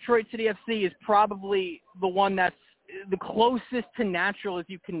say Detroit City FC is probably the one that's the closest to natural as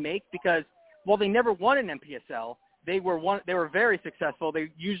you can make, because while they never won an NPSL, they were very successful.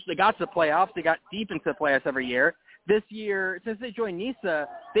 They usually got to the playoffs. They got deep into the playoffs every year. This year, since they joined NISA,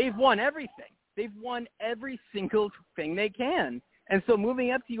 they've won everything. They've won every single thing they can. And so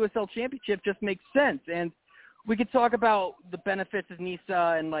moving up to USL Championship just makes sense. And we could talk about the benefits of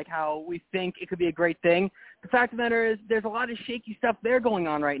NISA and like how we think it could be a great thing. The fact of the matter is there's a lot of shaky stuff there going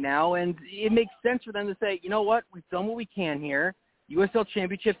on right now, and it makes sense for them to say, you know what, we've done what we can here. USL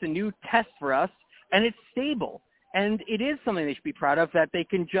Championship's a new test for us, and it's stable. And it is something they should be proud of, that they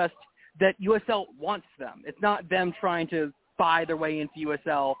can just – that USL wants them. It's not them trying to buy their way into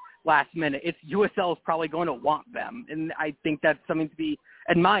USL last minute. It's USL is probably going to want them, and I think that's something to be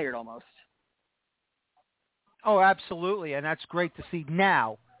admired almost. Oh, absolutely, and that's great to see.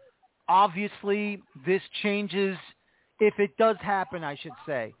 Now, obviously, this changes, if it does happen, I should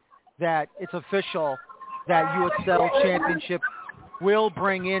say, that it's official that USL Championship will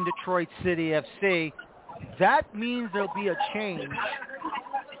bring in Detroit City FC. That means there'll be a change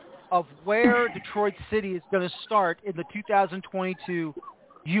of where Detroit City is going to start in the 2022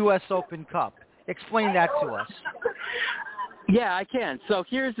 U.S. Open Cup. Explain that to us. Yeah, I can. So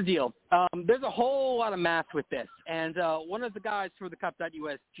here's the deal. There's a whole lot of math with this. And one of the guys for the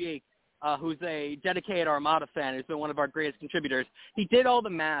Cup.us, Jake, who's a dedicated Armada fan, who's been one of our greatest contributors, he did all the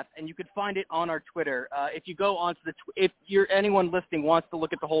math, and you can find it on our Twitter. If you go onto if anyone listening wants to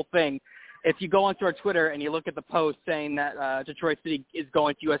look at the whole thing, if you go onto our Twitter and you look at the post saying that Detroit City is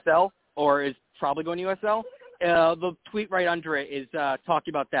going to USL or is probably going to USL, the tweet right under it is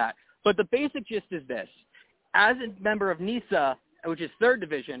talking about that. But the basic gist is this. As a member of NISA, which is third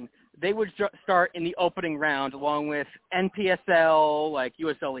division, they would start in the opening round along with NPSL, like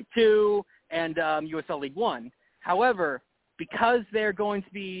USL League 2, and USL League 1. However, because they're going to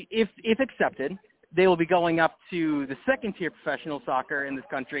be, if accepted, they will be going up to the second-tier professional soccer in this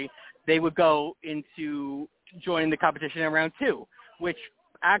country. They would go into joining the competition in round 2, which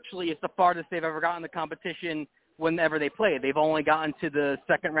actually is the farthest they've ever gotten the competition whenever they play. They've only gotten to the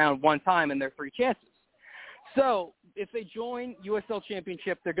second round one time in their 3 chances. So if they join USL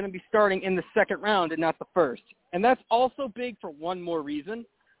Championship, they're going to be starting in the second round and not the first. And that's also big for one more reason,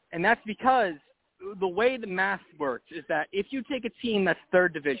 and that's because the way the math works is that if you take a team that's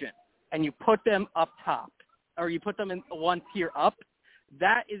third division and you put them up top, or you put them in one tier up,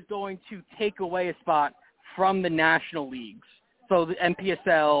 that is going to take away a spot from the national leagues. So the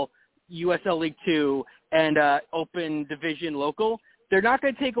NPSL, USL League 2, and Open Division Local, they're not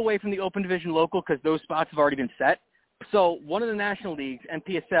going to take away from the Open Division Local because those spots have already been set. So one of the national leagues,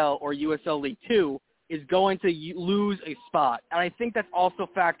 NPSL or USL League 2, is going to lose a spot. And I think that's also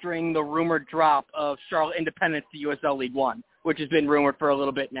factoring the rumored drop of Charlotte Independence to USL League 1, which has been rumored for a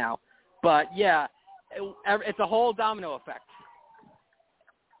little bit now. But, yeah, it's a whole domino effect.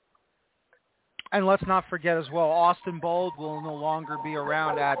 And let's not forget as well, Austin Bold will no longer be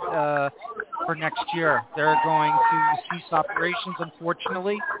around for next year. They're going to cease operations,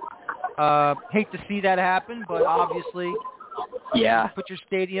 unfortunately. Hate to see that happen, but obviously, yeah, put your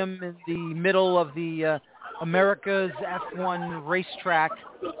stadium in the middle of the America's F1 racetrack,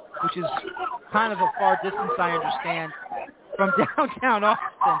 which is kind of a far distance, I understand, from downtown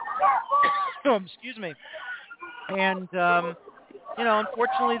Austin. Excuse me. And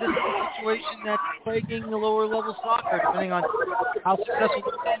unfortunately, this is a situation that's plaguing the lower level soccer, depending on how successful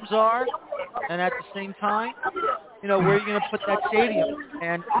the teams are, and at the same time, where are you going to put that stadium?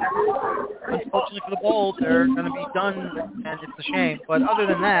 And unfortunately for the Bulls, they're going to be done, and it's a shame. But other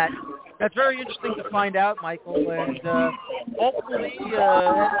than that, that's very interesting to find out, Michael. And hopefully,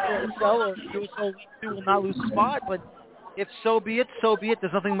 NPSL or USL League 2 will not lose a spot. But if so be it, so be it.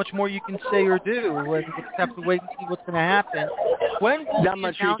 There's nothing much more you can say or do. We'll just have to wait and see what's going to happen. When will Not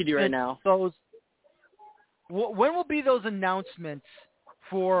much you can do right now. When will be those announcements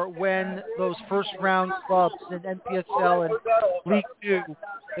for when those first-round clubs in NPSL and League Two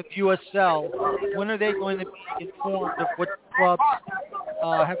of USL, when are they going to be informed of what clubs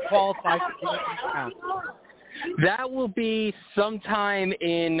have qualified for the opening round? That will be sometime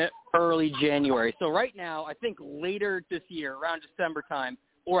in early January. So right now, I think later this year, around December time,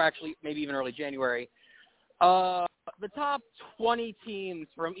 or actually maybe even early January, the top 20 teams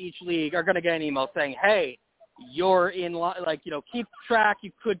from each league are going to get an email saying, hey, you're in line, keep track,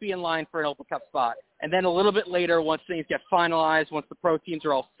 you could be in line for an Open Cup spot. And then a little bit later, once things get finalized, once the pro teams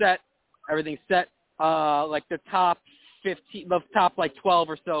are all set, everything's set, the top 15, the top 12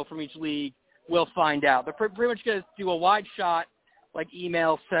 or so from each league will find out. They're pretty much going to do a wide shot,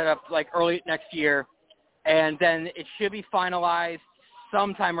 email set up early next year, and then it should be finalized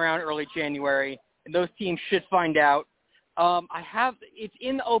sometime around early January, and those teams should find out. It's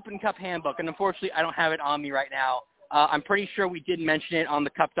in the Open Cup handbook, and unfortunately I don't have it on me right now. I'm pretty sure we did mention it on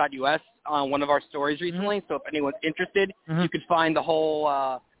the Cup.us on one of our stories recently, so if anyone's interested, you could find the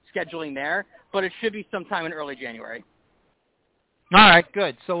whole scheduling there, but it should be sometime in early January. All right,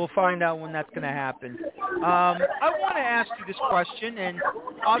 good. So we'll find out when that's going to happen. I want to ask you this question, and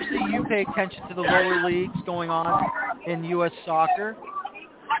obviously you pay attention to the lower leagues going on in U.S. soccer.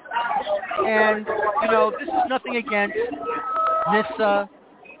 And, this is nothing against NISA.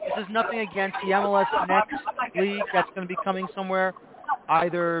 This is nothing against the MLS Next League that's going to be coming somewhere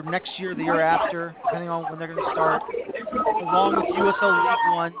either next year or the year after, depending on when they're going to start, along with USL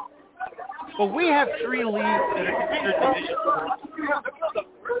League One. But we have 3 leagues that are considered Division 4.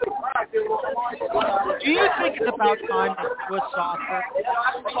 Do you think it's about time that U.S. soccer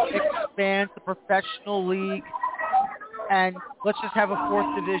expands the professional league and let's just have a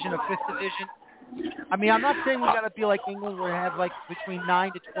 4th division, a 5th division? I mean, I'm not saying we got to be like England where we have between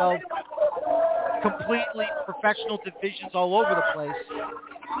 9 to 12 completely professional divisions all over the place.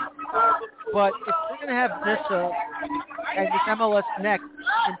 But if we're going to have NISA and this MLS Next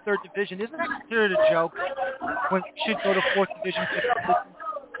in 3rd division, isn't that considered a joke when we should go to 4th division, 5th division?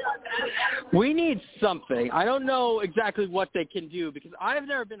 We need something. I don't know exactly what they can do because I've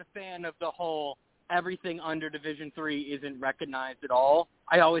never been a fan of the whole everything under Division 3 isn't recognized at all.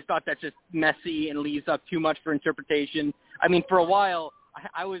 I always thought that's just messy and leaves up too much for interpretation. I mean, for a while,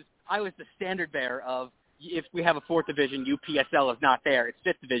 I was the standard bearer of if we have a 4th division, UPSL is not there. It's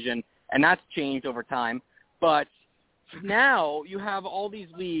 5th division, and that's changed over time. But now you have all these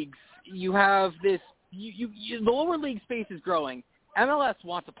leagues. You have this the lower league space is growing. MLS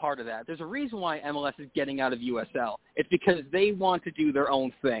wants a part of that. There's a reason why MLS is getting out of USL. It's because they want to do their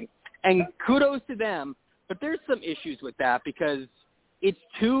own thing. And kudos to them, but there's some issues with that because it's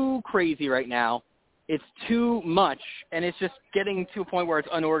too crazy right now. It's too much, and it's just getting to a point where it's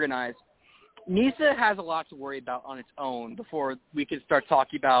unorganized. NISA has a lot to worry about on its own before we can start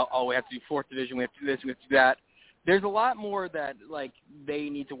talking about, we have to do 4th division, we have to do this, we have to do that. There's a lot more that, they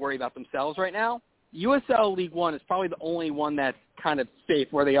need to worry about themselves right now. USL League One is probably the only one that's kind of safe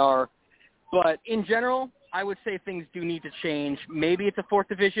where they are. But in general, I would say things do need to change. Maybe it's a 4th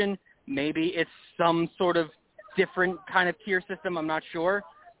division. Maybe it's some sort of different kind of tier system. I'm not sure.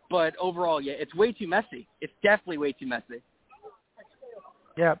 But overall, yeah, it's way too messy. It's definitely way too messy.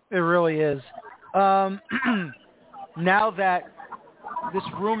 Yeah, it really is. Now that this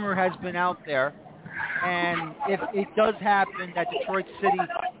rumor has been out there, and if it does happen that Detroit City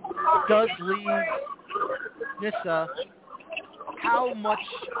does leave NISA, how much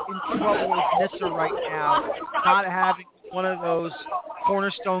in trouble is NISA right now not having one of those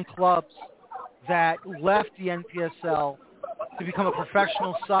cornerstone clubs that left the NPSL to become a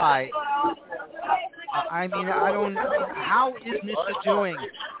professional side? How is NISA doing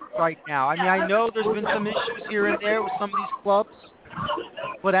right now? I mean, I know there's been some issues here and there with some of these clubs,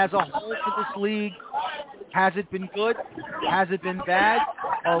 but as a whole for this league, has it been good? Has it been bad?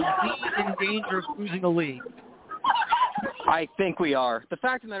 Are we in danger of losing a league? I think we are. The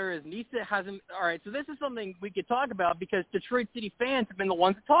fact of the matter is NISA hasn't – all right, so this is something we could talk about because Detroit City fans have been the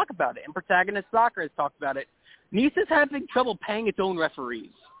ones to talk about it, and Protagonist Soccer has talked about it. NISA's having trouble paying its own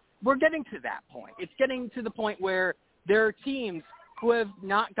referees. We're getting to that point. It's getting to the point where there are teams who have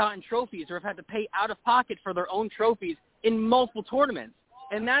not gotten trophies or have had to pay out of pocket for their own trophies in multiple tournaments,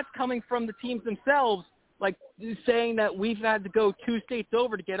 and that's coming from the teams themselves, saying that we've had to go 2 states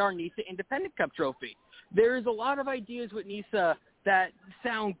over to get our NISA Independent Cup trophy. There's a lot of ideas with NISA that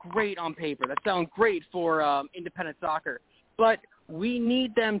sound great on paper, that sound great for independent soccer, but we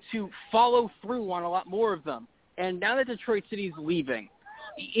need them to follow through on a lot more of them. And now that Detroit City's leaving,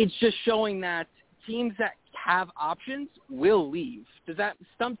 it's just showing that teams that have options will leave. Does that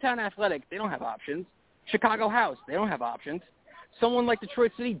Stumptown Athletic, they don't have options. Chicago House, they don't have options. Someone like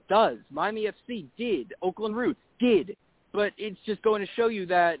Detroit City does. Miami FC did. Oakland Roots did. But it's just going to show you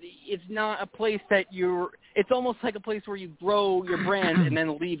that it's not a place that it's almost like a place where you grow your brand and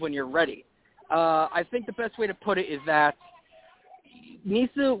then leave when you're ready. I think the best way to put it is that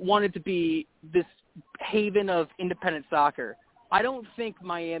Nisa wanted to be this haven of independent soccer. I don't think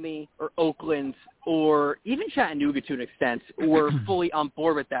Miami or Oakland or even Chattanooga to an extent were fully on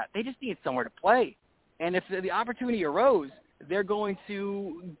board with that. They just needed somewhere to play. And if the opportunity arose, they're going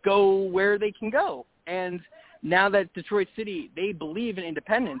to go where they can go. And now that Detroit City, they believe in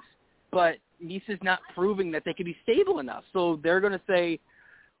independence, but Nisa's not proving that they can be stable enough. So they're going to say,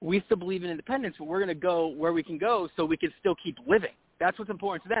 we still believe in independence, but we're going to go where we can go so we can still keep living. That's what's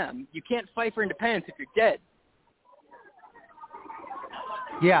important to them. You can't fight for independence if you're dead.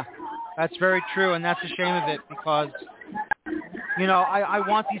 Yeah, that's very true, and that's a shame of it because, I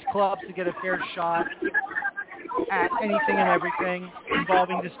want these clubs to get a fair shot at anything and everything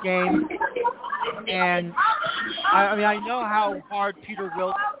involving this game. And, I know how hard Peter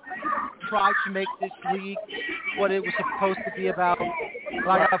Wilt tried to make this league what it was supposed to be about,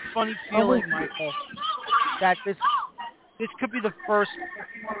 but I have a funny feeling, Michael, that this could be the first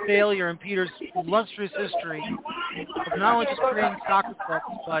failure in Peter's illustrious history of not only just creating soccer clubs,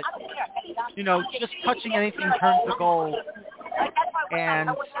 but, just touching anything turns to gold. And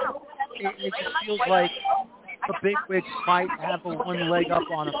it just feels like the bigwigs might have one leg up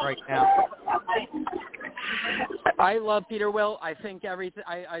on him right now. I love Peter Wilt. I think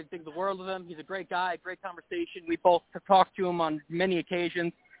I think the world of him. He's a great guy, great conversation. We both talked to him on many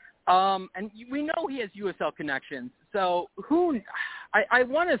occasions. And we know he has USL connections. So I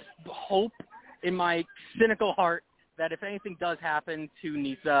want to hope in my cynical heart that if anything does happen to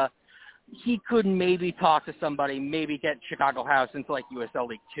Nisa, he could maybe talk to somebody, maybe get Chicago House into like USL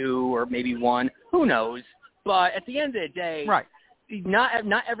League 2 or maybe 1. Who knows? But at the end of the day, right.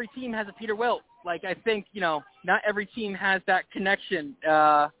 Not every team has a Peter Wilt. Like, I think, not every team has that connection,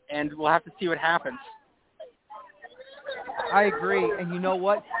 and we'll have to see what happens. I agree, and you know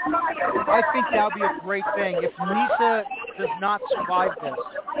what? I think that would be a great thing. If Nisa does not survive this,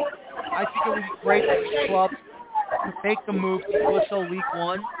 I think it would be great for these clubs to make the move to USL League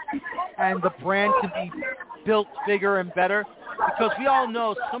 1, and the brand to be built bigger and better, because we all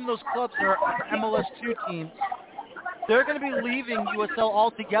know some of those clubs are MLS 2 teams. They're going to be leaving USL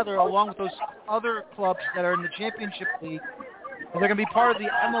altogether along with those other clubs that are in the Championship League, and they're going to be part of the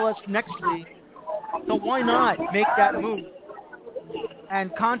MLS Next League. So why not make that move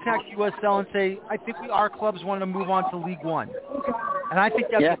and contact USL and say, I think our clubs want to move on to League 1. And I think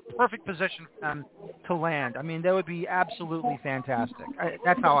that's a perfect position for them to land. I mean, that would be absolutely fantastic.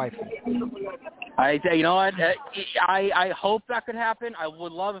 That's how I feel. You know what? I hope that could happen. I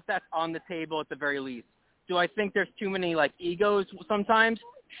would love if that's on the table at the very least. Do I think there's too many, egos sometimes?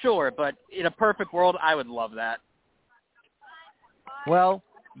 Sure, but in a perfect world, I would love that. Well,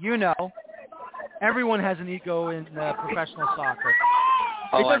 everyone has an ego in professional soccer.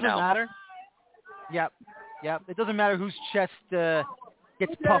 It doesn't matter. Yep. It doesn't matter whose chest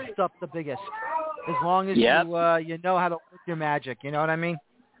gets puffed up the biggest, as long as you know how to work your magic. You know what I mean?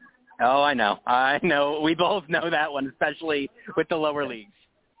 Oh, I know. We both know that one, especially with the lower leagues.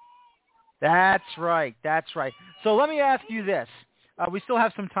 That's right. So let me ask you this. We still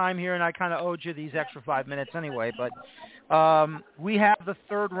have some time here, and I kind of owed you these extra 5 minutes anyway, but we have the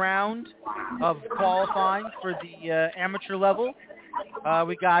third round of qualifying for the amateur level.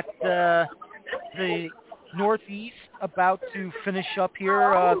 We got the Northeast about to finish up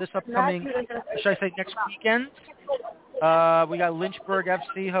here this upcoming, should I say next weekend. We got Lynchburg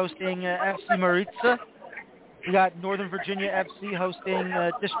FC hosting FC Maritza. We got Northern Virginia FC hosting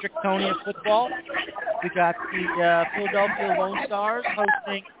Districtonia football. We got the Philadelphia Lone Stars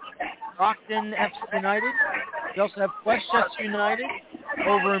hosting Brockton FC United. We also have Westchester United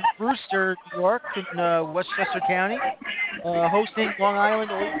over in Brewster, New York, in Westchester County, hosting Long Island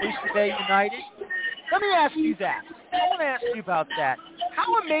Oyster Bay United. Let me ask you that. I want to ask you about that.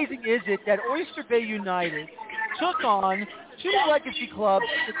 How amazing is it that Oyster Bay United took on two legacy clubs,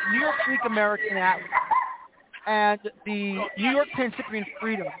 the New York Greek American Atlas and the New York Princepian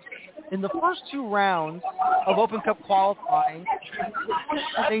Freedoms, in the first two rounds of Open Cup qualifying,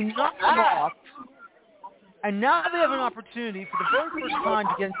 and they knocked them off, and now they have an opportunity for the very first time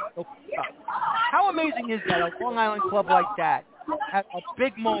to get into the Open Cup. How amazing is that a Long Island club like that had a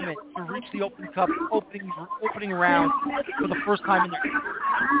big moment to reach the Open Cup opening round for the first time in their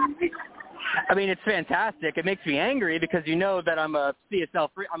history? I mean, it's fantastic. It makes me angry because you know that I'm a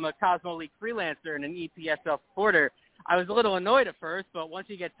Cosmo League freelancer and an EPSL supporter. I was a little annoyed at first, but once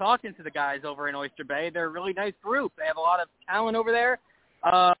you get talking to the guys over in Oyster Bay, they're a really nice group. They have a lot of talent over there.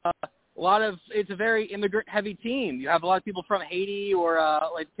 It's a very immigrant-heavy team. You have a lot of people from Haiti or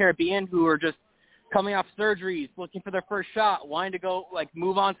like the Caribbean who are just coming off surgeries, looking for their first shot, wanting to go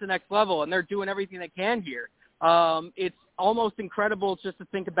move on to the next level, and they're doing everything they can here. It's almost incredible just to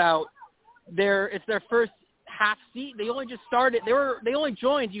think about it's their first half season. They only just started. They only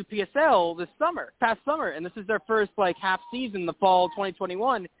joined UPSL past summer, and this is their first half season, the fall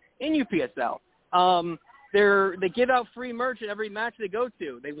 2021 in UPSL. They give out free merch at every match they go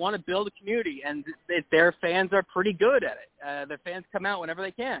to. They want to build a community, and their fans are pretty good at it. Their fans come out whenever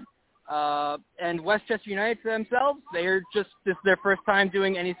they can. And Westchester United themselves, this is their first time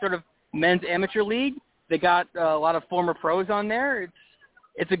doing any sort of men's amateur league. They got a lot of former pros on there.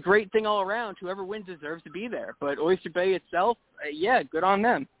 It's a great thing all around. Whoever wins deserves to be there. But Oyster Bay itself, good on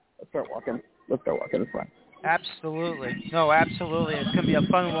them. Let's start walking. It's fun. Absolutely. No, absolutely. It's going to be a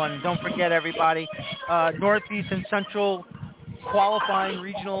fun one. Don't forget, everybody, Northeast and Central qualifying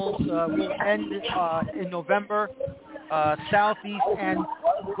regionals will end in November. Southeast and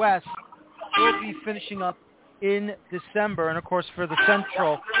West will be finishing up in December. And, of course, for the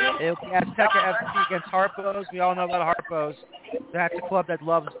Central, it'll be Azteca FC against Harpo's. We all know about Harpo's. That's a club that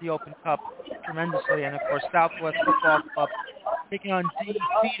loves the Open Cup tremendously. And, of course, Southwest Football Club taking on D.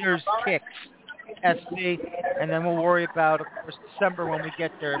 Feeders Kicks SC. And then we'll worry about, of course, December when we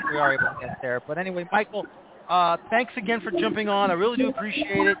get there, if we are able to get there. But anyway, Michael, thanks again for jumping on. I really do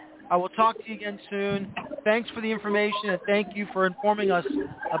appreciate it. I will talk to you again soon. Thanks for the information, and thank you for informing us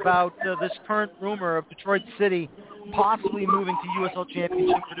about this current rumor of Detroit City possibly moving to USL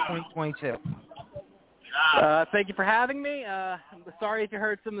Championship for 2022. Thank you for having me. I'm sorry if you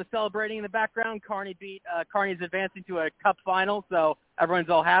heard some of the celebrating in the background. Kearney's advancing to a cup final, so everyone's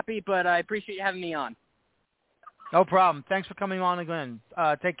all happy, but I appreciate you having me on. No problem. Thanks for coming on again.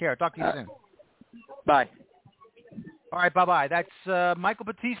 Take care. Talk to you soon. Bye. All right, bye-bye. That's Michael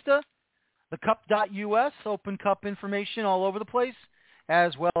Batista, the Cup.us, Open Cup information all over the place,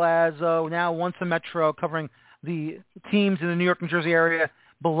 as well as now Once a Metro covering the teams in the New York, New Jersey area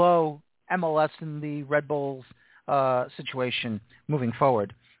below MLS and the Red Bulls situation moving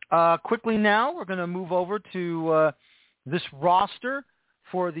forward. Quickly now, we're going to move over to this roster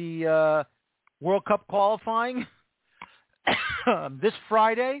for the World Cup qualifying this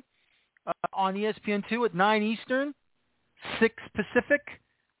Friday on ESPN2 at 9 Eastern. 6 Pacific.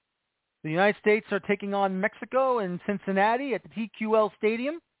 The United States are taking on Mexico in Cincinnati at the TQL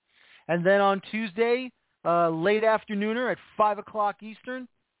Stadium. And then on Tuesday, late afternooner at 5 o'clock Eastern,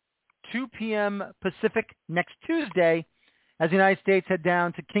 2 p.m. Pacific next Tuesday, as the United States head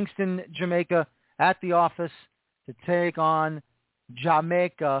down to Kingston, Jamaica at the office to take on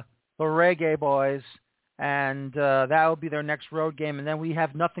Jamaica, the Reggae Boys. And that will be their next road game. And then we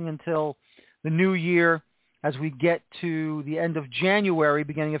have nothing until the new year, as we get to the end of January,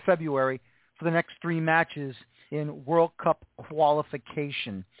 beginning of February, for the next 3 matches in World Cup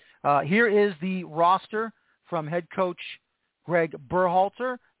qualification. Here is the roster from head coach Greg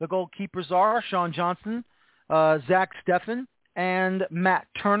Berhalter. The goalkeepers are Sean Johnson, Zach Steffen, and Matt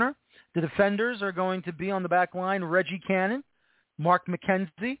Turner. The defenders are going to be on the back line Reggie Cannon, Mark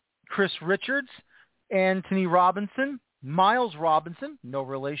McKenzie, Chris Richards, Anthony Robinson, Miles Robinson, no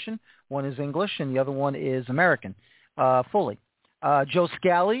relation. One is English and the other one is American, fully. Joe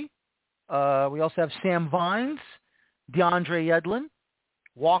Scally. We also have Sam Vines, DeAndre Yedlin,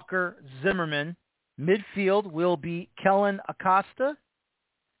 Walker Zimmerman. Midfield will be Kellen Acosta,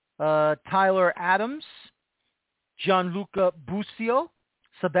 Tyler Adams, Gianluca Busio,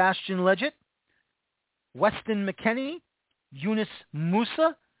 Sebastian Leggett, Weston McKenney, Yunus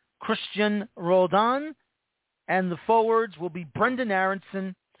Musa, Christian Roldan, and the forwards will be Brendan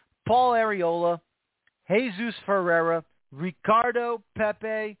Aronson, Paul Areola, Jesus Ferreira, Ricardo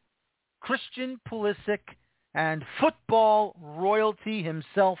Pepe, Christian Pulisic, and football royalty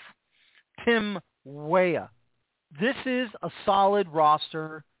himself, Tim Weah. This is a solid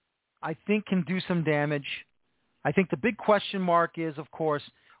roster. I think can do some damage. I think the big question mark is, of course,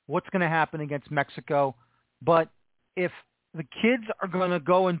 what's going to happen against Mexico. But if the kids are going to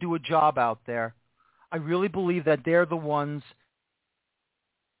go and do a job out there, I really believe that they're the ones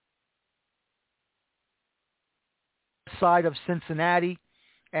side of Cincinnati,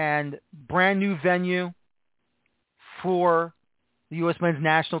 and brand new venue for the U.S. men's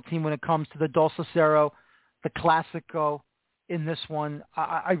national team when it comes to the Dos a Cero, the Clasico in this one.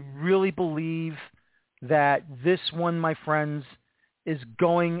 I really believe that this one, my friends, is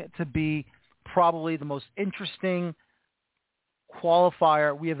going to be probably the most interesting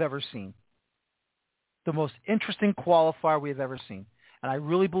qualifier we have ever seen. The most interesting qualifier we have ever seen. And I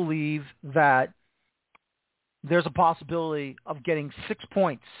really believe that there's a possibility of getting 6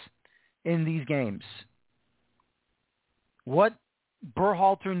 points in these games. What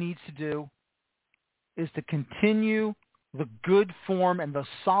Berhalter needs to do is to continue the good form and the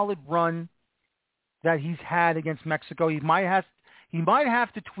solid run that he's had against Mexico. He might have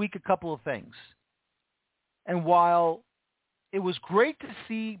to tweak a couple of things. And while it was great to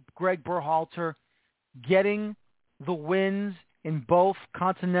see Greg Berhalter getting the wins in both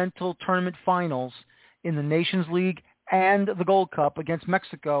continental tournament finals in the Nations League and the Gold Cup against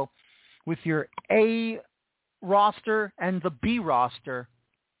Mexico with your A roster and the B roster,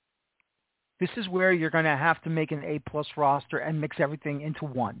 this is where you're going to have to make an A-plus roster and mix everything into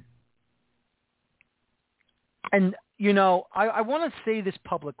one. And, you know, I want to say this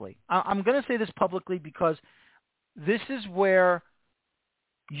publicly. I'm going to say this publicly because this is where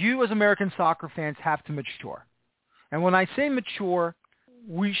you as American soccer fans have to mature. And when I say mature,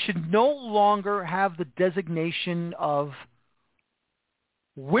 we should no longer have the designation of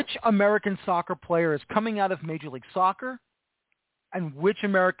which American soccer player is coming out of Major League Soccer and which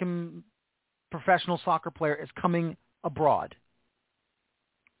American professional soccer player is coming abroad.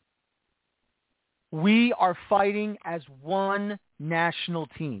 We are fighting as one national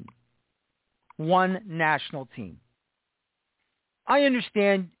team. One national team. I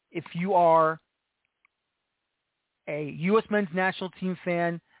understand if you are a U.S. men's national team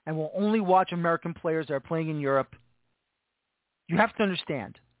fan and will only watch American players that are playing in Europe, you have to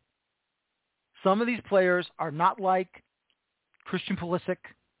understand. Some of these players are not like Christian Pulisic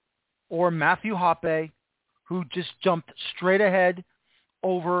or Matthew Hoppe, who just jumped straight ahead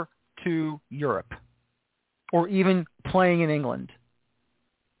over to Europe or even playing in England.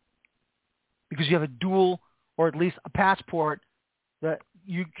 Because you have a dual or at least a passport that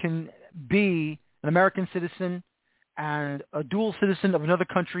you can be an American citizen and a dual citizen of another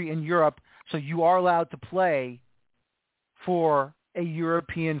country in Europe, so you are allowed to play for a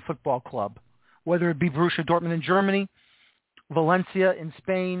European football club, whether it be Borussia Dortmund in Germany, Valencia in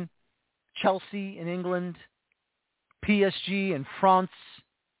Spain, Chelsea in England, PSG in France,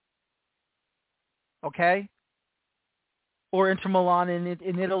 okay? Or Inter Milan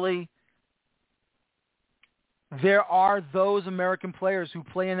in Italy. There are those American players who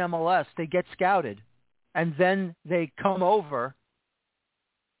play in MLS. They get scouted, and then they come over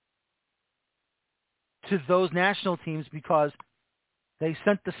to those national teams because they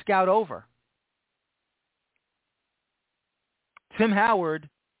sent the scout over. Tim Howard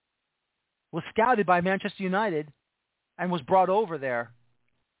was scouted by Manchester United and was brought over there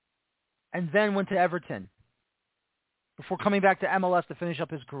and then went to Everton before coming back to MLS to finish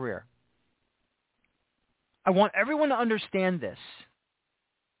up his career. I want everyone to understand this.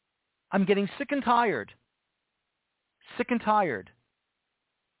 I'm getting sick and tired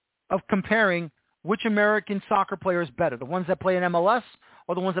of comparing which American soccer player is better, the ones that play in MLS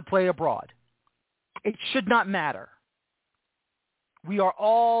or the ones that play abroad. It should not matter. We are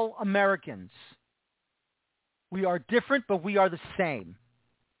all Americans. We are different, but we are the same.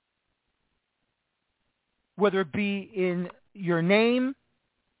 Whether it be in your name,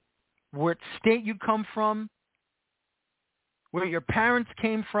 what state you come from, where your parents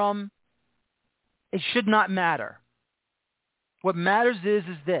came from, it should not matter. What matters is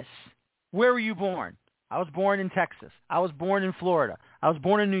this. Where were you born? I was born in Texas. I was born in Florida. I was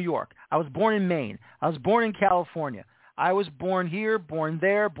born in New York. I was born in Maine. I was born in California. I was born here, born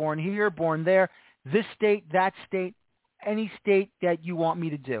there, born here, born there. This state, that state, any state that you want me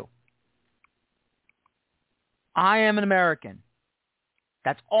to do. I am an American.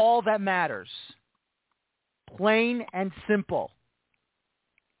 That's all that matters. Plain and simple.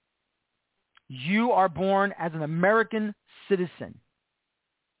 You are born as an American citizen.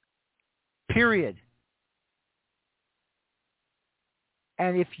 Period.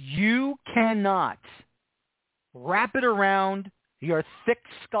 And if you cannot wrap it around your thick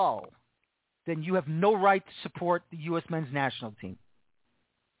skull, then you have no right to support the U.S. men's national team.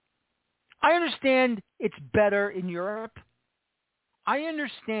 I understand it's better in Europe. I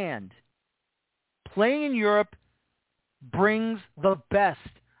understand playing in Europe brings the best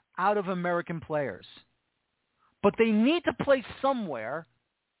out of American players. But they need to play somewhere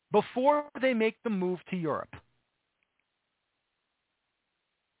before they make the move to Europe.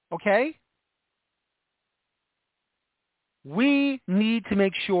 Okay? We need to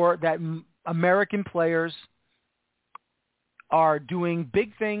make sure that American players are doing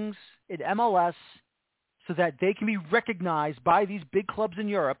big things in MLS so that they can be recognized by these big clubs in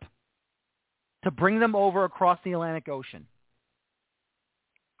Europe to bring them over across the Atlantic Ocean.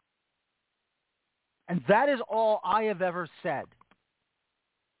 And that is all I have ever said.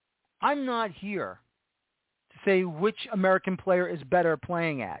 I'm not here to say which American player is better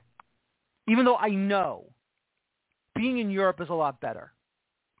playing at, even though I know being in Europe is a lot better.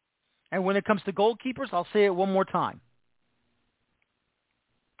 And when it comes to goalkeepers, I'll say it one more time.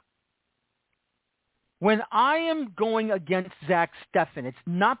 When I am going against Zach Steffen, it's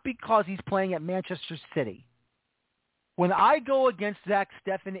not because he's playing at Manchester City. When I go against Zach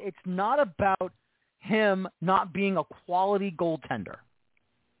Steffen, it's not about him not being a quality goaltender.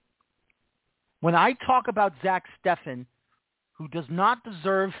 When I talk about Zach Steffen, who does not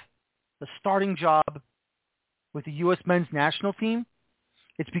deserve the starting job with the U.S. men's national team,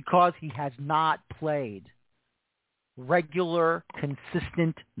 it's because he has not played regular,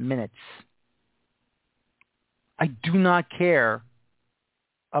 consistent minutes. I do not care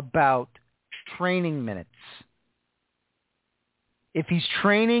about training minutes. If he's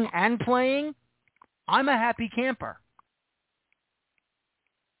training and playing, I'm a happy camper.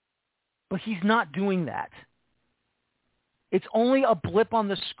 But he's not doing that. It's only a blip on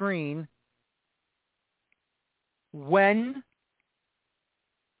the screen when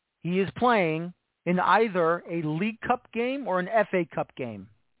he is playing in either a League Cup game or an FA Cup game.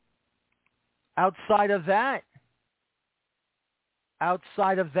 Outside of that,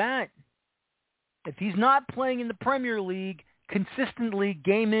 if he's not playing in the Premier League consistently,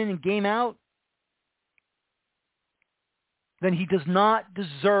 game in and game out, then he does not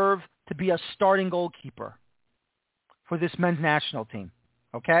deserve to be a starting goalkeeper for this men's national team.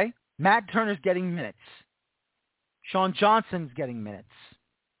 Okay? Matt Turner's getting minutes. Sean Johnson's getting minutes.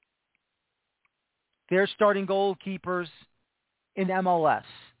 They're starting goalkeepers in MLS.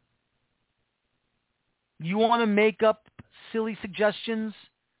 You want to make up silly suggestions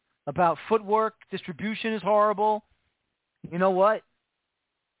about footwork, distribution is horrible. You know what?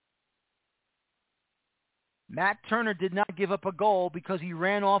 Matt Turner did not give up a goal because he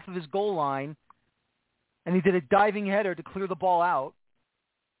ran off of his goal line and he did a diving header to clear the ball out,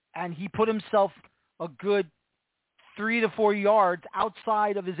 and he put himself a good 3 to 4 yards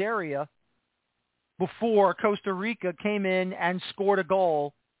outside of his area before Costa Rica came in and scored a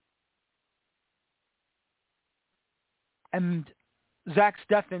goal. And Zach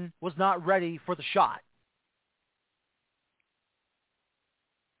Steffen was not ready for the shot.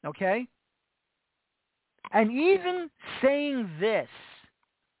 Okay? And even saying this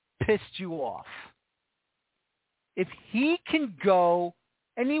pissed you off. If he can go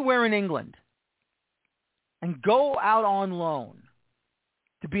anywhere in England and go out on loan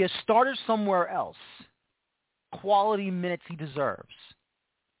to be a starter somewhere else, quality minutes he deserves,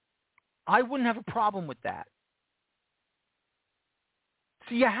 I wouldn't have a problem with that.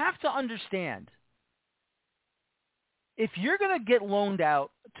 So you have to understand, if you're going to get loaned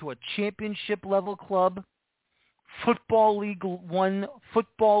out to a championship level club, Football League 1,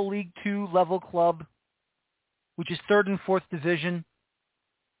 Football League 2 level club, which is 3rd and 4th division,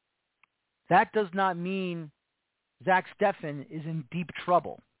 that does not mean Zach Steffen is in deep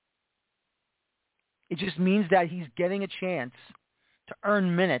trouble. It just means that he's getting a chance to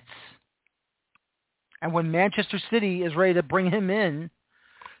earn minutes. And when Manchester City is ready to bring him in,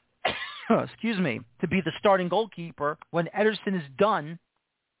 to be the starting goalkeeper, when Ederson is done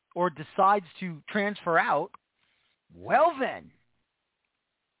or decides to transfer out, well then,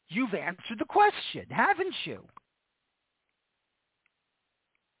 you've answered the question, haven't you?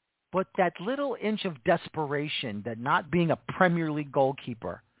 But that little inch of desperation that not being a Premier League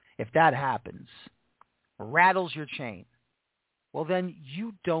goalkeeper, if that happens, rattles your chain, well then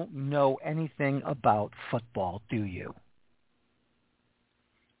you don't know anything about football, do you?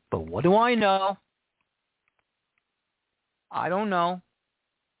 But what do I know? I don't know.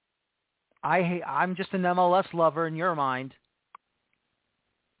 I'm just an MLS lover in your mind.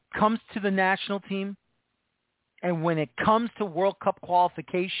 Comes to the national team, and when it comes to World Cup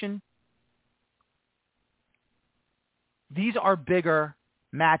qualification, these are bigger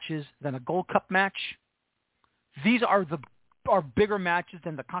matches than a Gold Cup match. These are bigger matches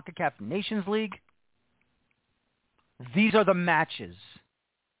than the CONCACAF Nations League. These are the matches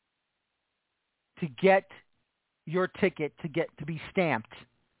to get your ticket to be stamped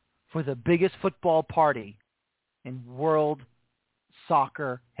for the biggest football party in world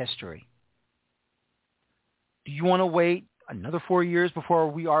soccer history. Do you want to wait another 4 years before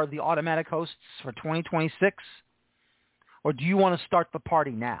we are the automatic hosts for 2026? Or do you want to start the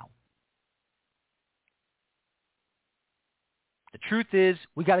party now? The truth is,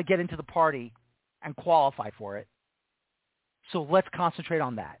 we got to get into the party and qualify for it. So let's concentrate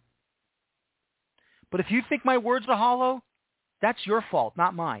on that. But if you think my words are hollow, that's your fault,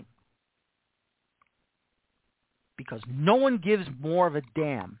 not mine. Because no one gives more of a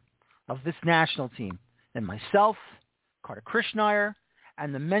damn of this national team than myself, Carter Krishnaier,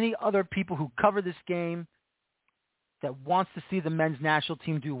 and the many other people who cover this game that wants to see the men's national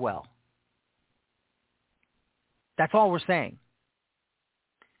team do well. That's all we're saying.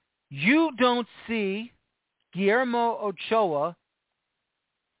 You don't see Guillermo Ochoa,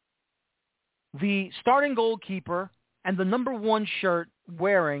 the starting goalkeeper and the number one shirt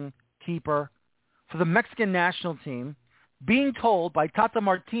wearing keeper for the Mexican national team, being told by Tata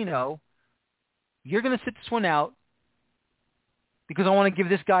Martino, you're going to sit this one out because I want to give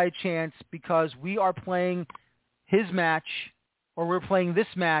this guy a chance because we are playing his match or we're playing this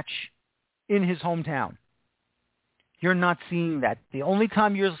match in his hometown. You're not seeing that. The only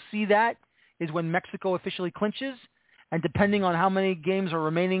time you'll see that is when Mexico officially clinches, and depending on how many games are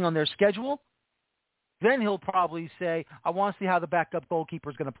remaining on their schedule, then he'll probably say, I want to see how the backup goalkeeper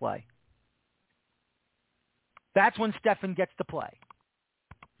is going to play. That's when Stefan gets to play.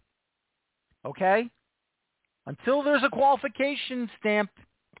 Okay? Until there's a qualification stamp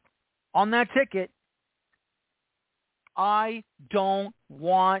on that ticket, I don't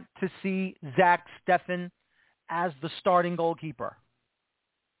want to see Zach Stefan as the starting goalkeeper.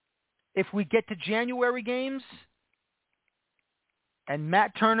 If we get to January games and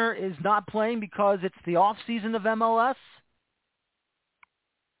Matt Turner is not playing because it's the off season of MLS,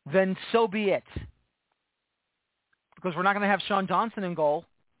 then so be it. Because we're not going to have Sean Johnson in goal.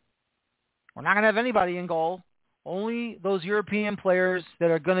 We're not going to have anybody in goal. Only those European players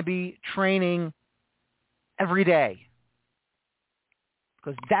that are going to be training every day.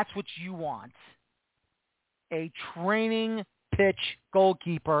 Because that's what you want. A training pitch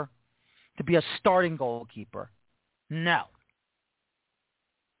goalkeeper to be a starting goalkeeper. No.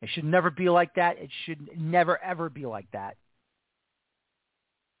 It should never be like that. It should never, ever be like that.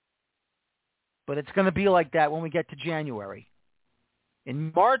 But it's going to be like that when we get to January.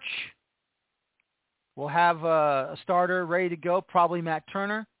 In March, we'll have a starter ready to go, probably Matt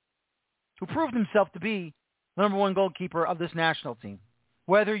Turner, who proved himself to be the number one goalkeeper of this national team,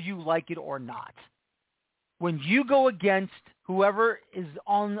 whether you like it or not. When you go against whoever is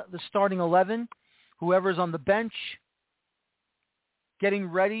on the starting 11, whoever's on the bench, getting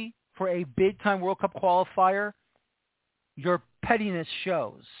ready for a big-time World Cup qualifier, your pettiness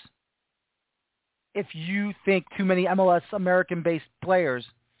shows. If you think too many MLS American-based players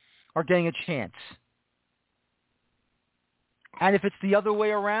are getting a chance. And if it's the other way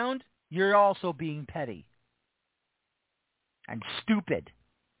around, you're also being petty and stupid.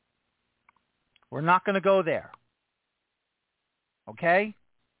 We're not going to go there. Okay?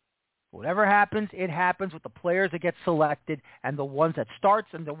 Whatever happens, it happens with the players that get selected and the ones that starts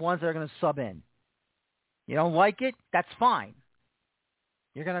and the ones that are going to sub in. You don't like it? That's fine.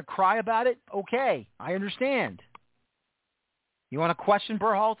 You're going to cry about it? Okay, I understand. You want to question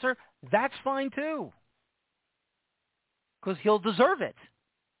Berhalter? That's fine too. Because he'll deserve it.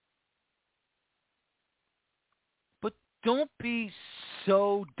 But don't be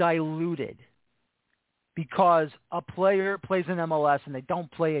so diluted because a player plays in MLS and they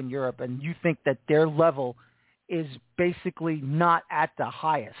don't play in Europe and you think that their level is basically not at the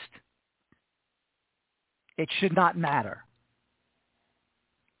highest. It should not matter.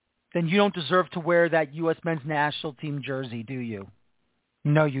 Then you don't deserve to wear that U.S. men's national team jersey, do you?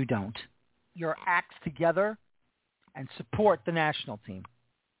 No, you don't. Your acts together and support the national team.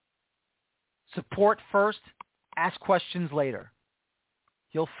 Support first, ask questions later.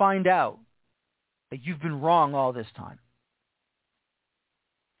 You'll find out that you've been wrong all this time.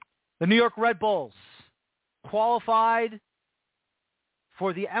 The New York Red Bulls qualified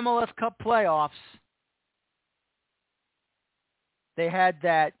for the MLS Cup playoffs. They had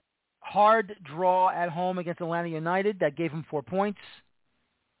that hard draw at home against Atlanta United that gave them 4 points.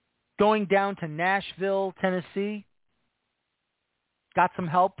 Going down to Nashville, Tennessee, got some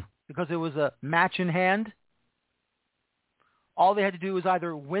help because it was a match in hand. All they had to do was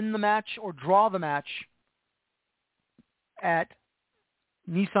either win the match or draw the match at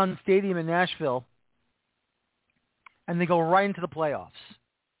Nissan Stadium in Nashville, and they go right into the playoffs.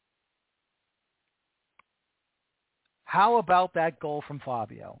 How about that goal from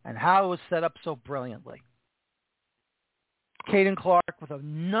Fabio and how it was set up so brilliantly? Caden Clark with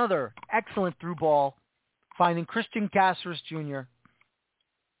another excellent through ball, finding Christian Cáceres Jr.,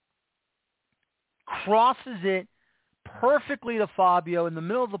 crosses it perfectly to Fabio in the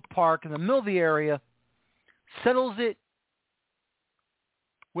middle of the park, in the middle of the area, settles it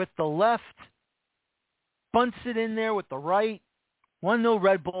with the left bunts it in there with the right. 1-0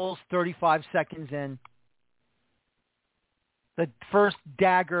 Red Bulls, 35 seconds in. The first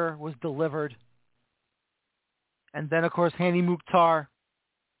dagger was delivered. And then, of course, Hani Mukhtar,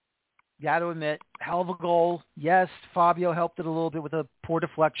 got to admit, hell of a goal. Yes, Fabio helped it a little bit with a poor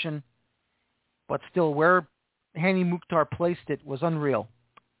deflection. But still, where Hani Mukhtar placed it was unreal.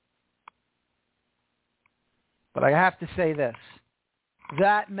 But I have to say this.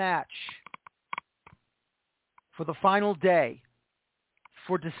 That match for the final day,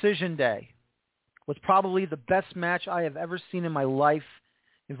 for Decision Day, was probably the best match I have ever seen in my life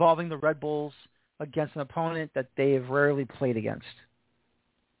involving the Red Bulls against an opponent that they have rarely played against.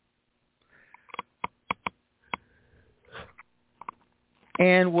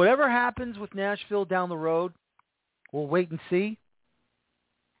 And whatever happens with Nashville down the road, we'll wait and see.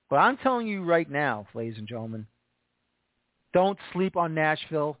 But I'm telling you right now, ladies and gentlemen, don't sleep on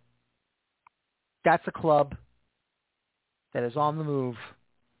Nashville. That's a club that is on the move.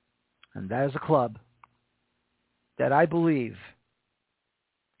 And that is a club that I believe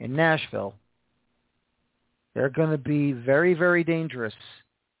in Nashville, they're going to be very, very dangerous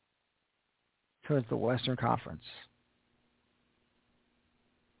towards the Western Conference.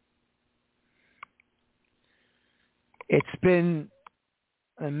 It's been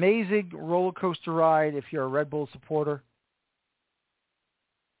an amazing roller coaster ride if you're a Red Bull supporter.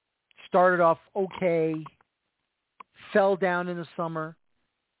 Started off okay, fell down in the summer,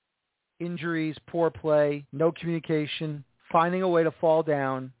 injuries, poor play, no communication, finding a way to fall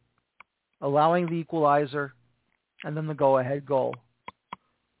down, allowing the equalizer, and then the go-ahead goal.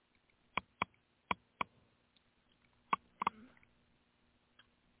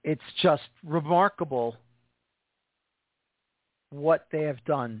 It's just remarkable what they have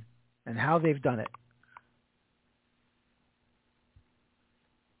done and how they've done it.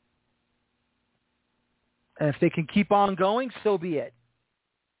 And if they can keep on going, so be it.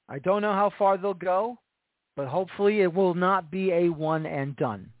 I don't know how far they'll go, but hopefully it will not be a one and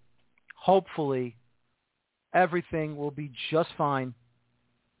done. Hopefully everything will be just fine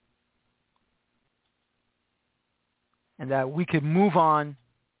and that we can move on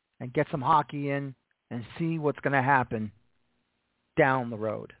and get some hockey in and see what's going to happen down the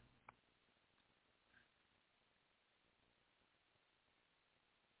road.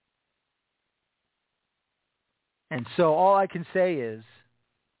 And so all I can say is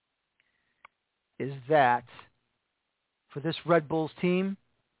that for this Red Bulls team,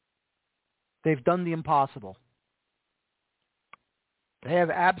 they've done the impossible. They have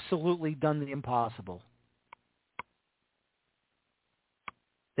absolutely done the impossible.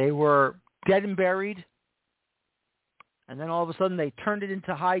 They were dead and buried, and then all of a sudden they turned it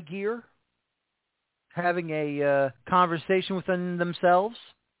into high gear, having a conversation within themselves,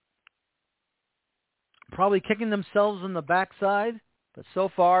 probably kicking themselves in the backside, but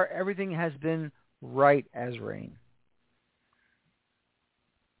so far everything has been right as rain.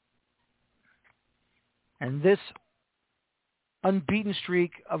 And this unbeaten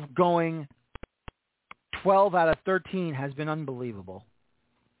streak of going 12 out of 13 has been unbelievable.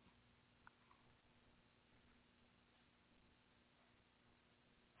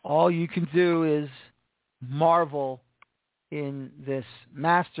 All you can do is marvel in this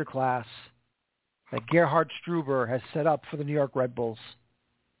masterclass that Gerhard Struber has set up for the New York Red Bulls.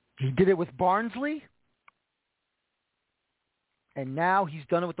 He did it with Barnsley, and now he's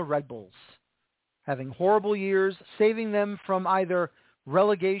done it with the Red Bulls. Having horrible years, saving them from either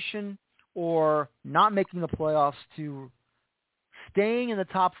relegation or not making the playoffs to staying in the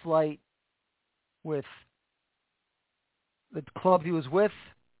top flight with the club he was with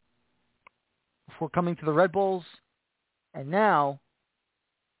before coming to the Red Bulls, and now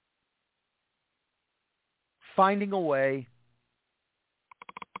finding a way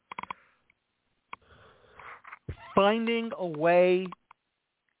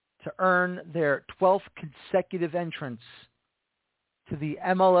to earn their 12th consecutive entrance to the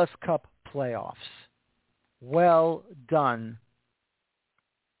MLS Cup playoffs. Well done,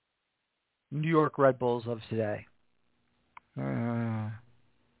 New York Red Bulls of today.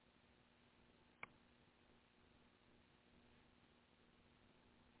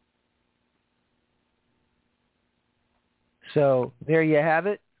 So there you have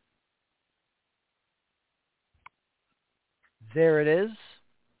it. There it is.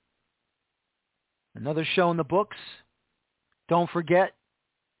 Another show in the books. Don't forget,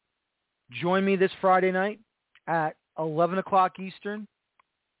 join me this Friday night at 11 o'clock Eastern,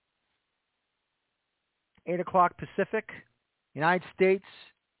 8 o'clock Pacific, United States,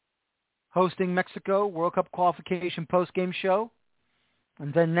 hosting Mexico, World Cup qualification postgame show.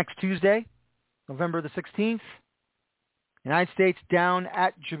 And then next Tuesday, November the 16th. United States down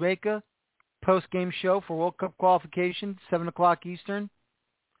at Jamaica. Post-game show for World Cup qualification, 7 o'clock Eastern,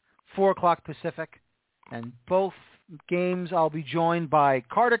 4 o'clock Pacific. And both games I'll be joined by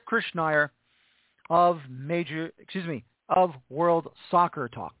Kartik Krishnaiyer of World Soccer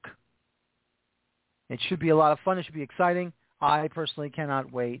Talk. It should be a lot of fun. It should be exciting. I personally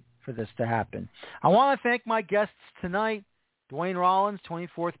cannot wait for this to happen. I want to thank my guests tonight, Dwayne Rollins,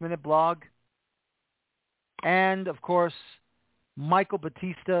 24th Minute Blog, and, of course, Michael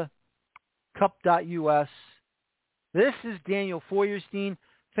Batista, Cup.us. This is Daniel Feuerstein.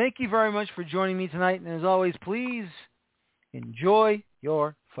 Thank you very much for joining me tonight. And as always, please enjoy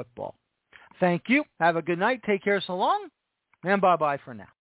your football. Thank you. Have a good night. Take care so long. And bye-bye for now.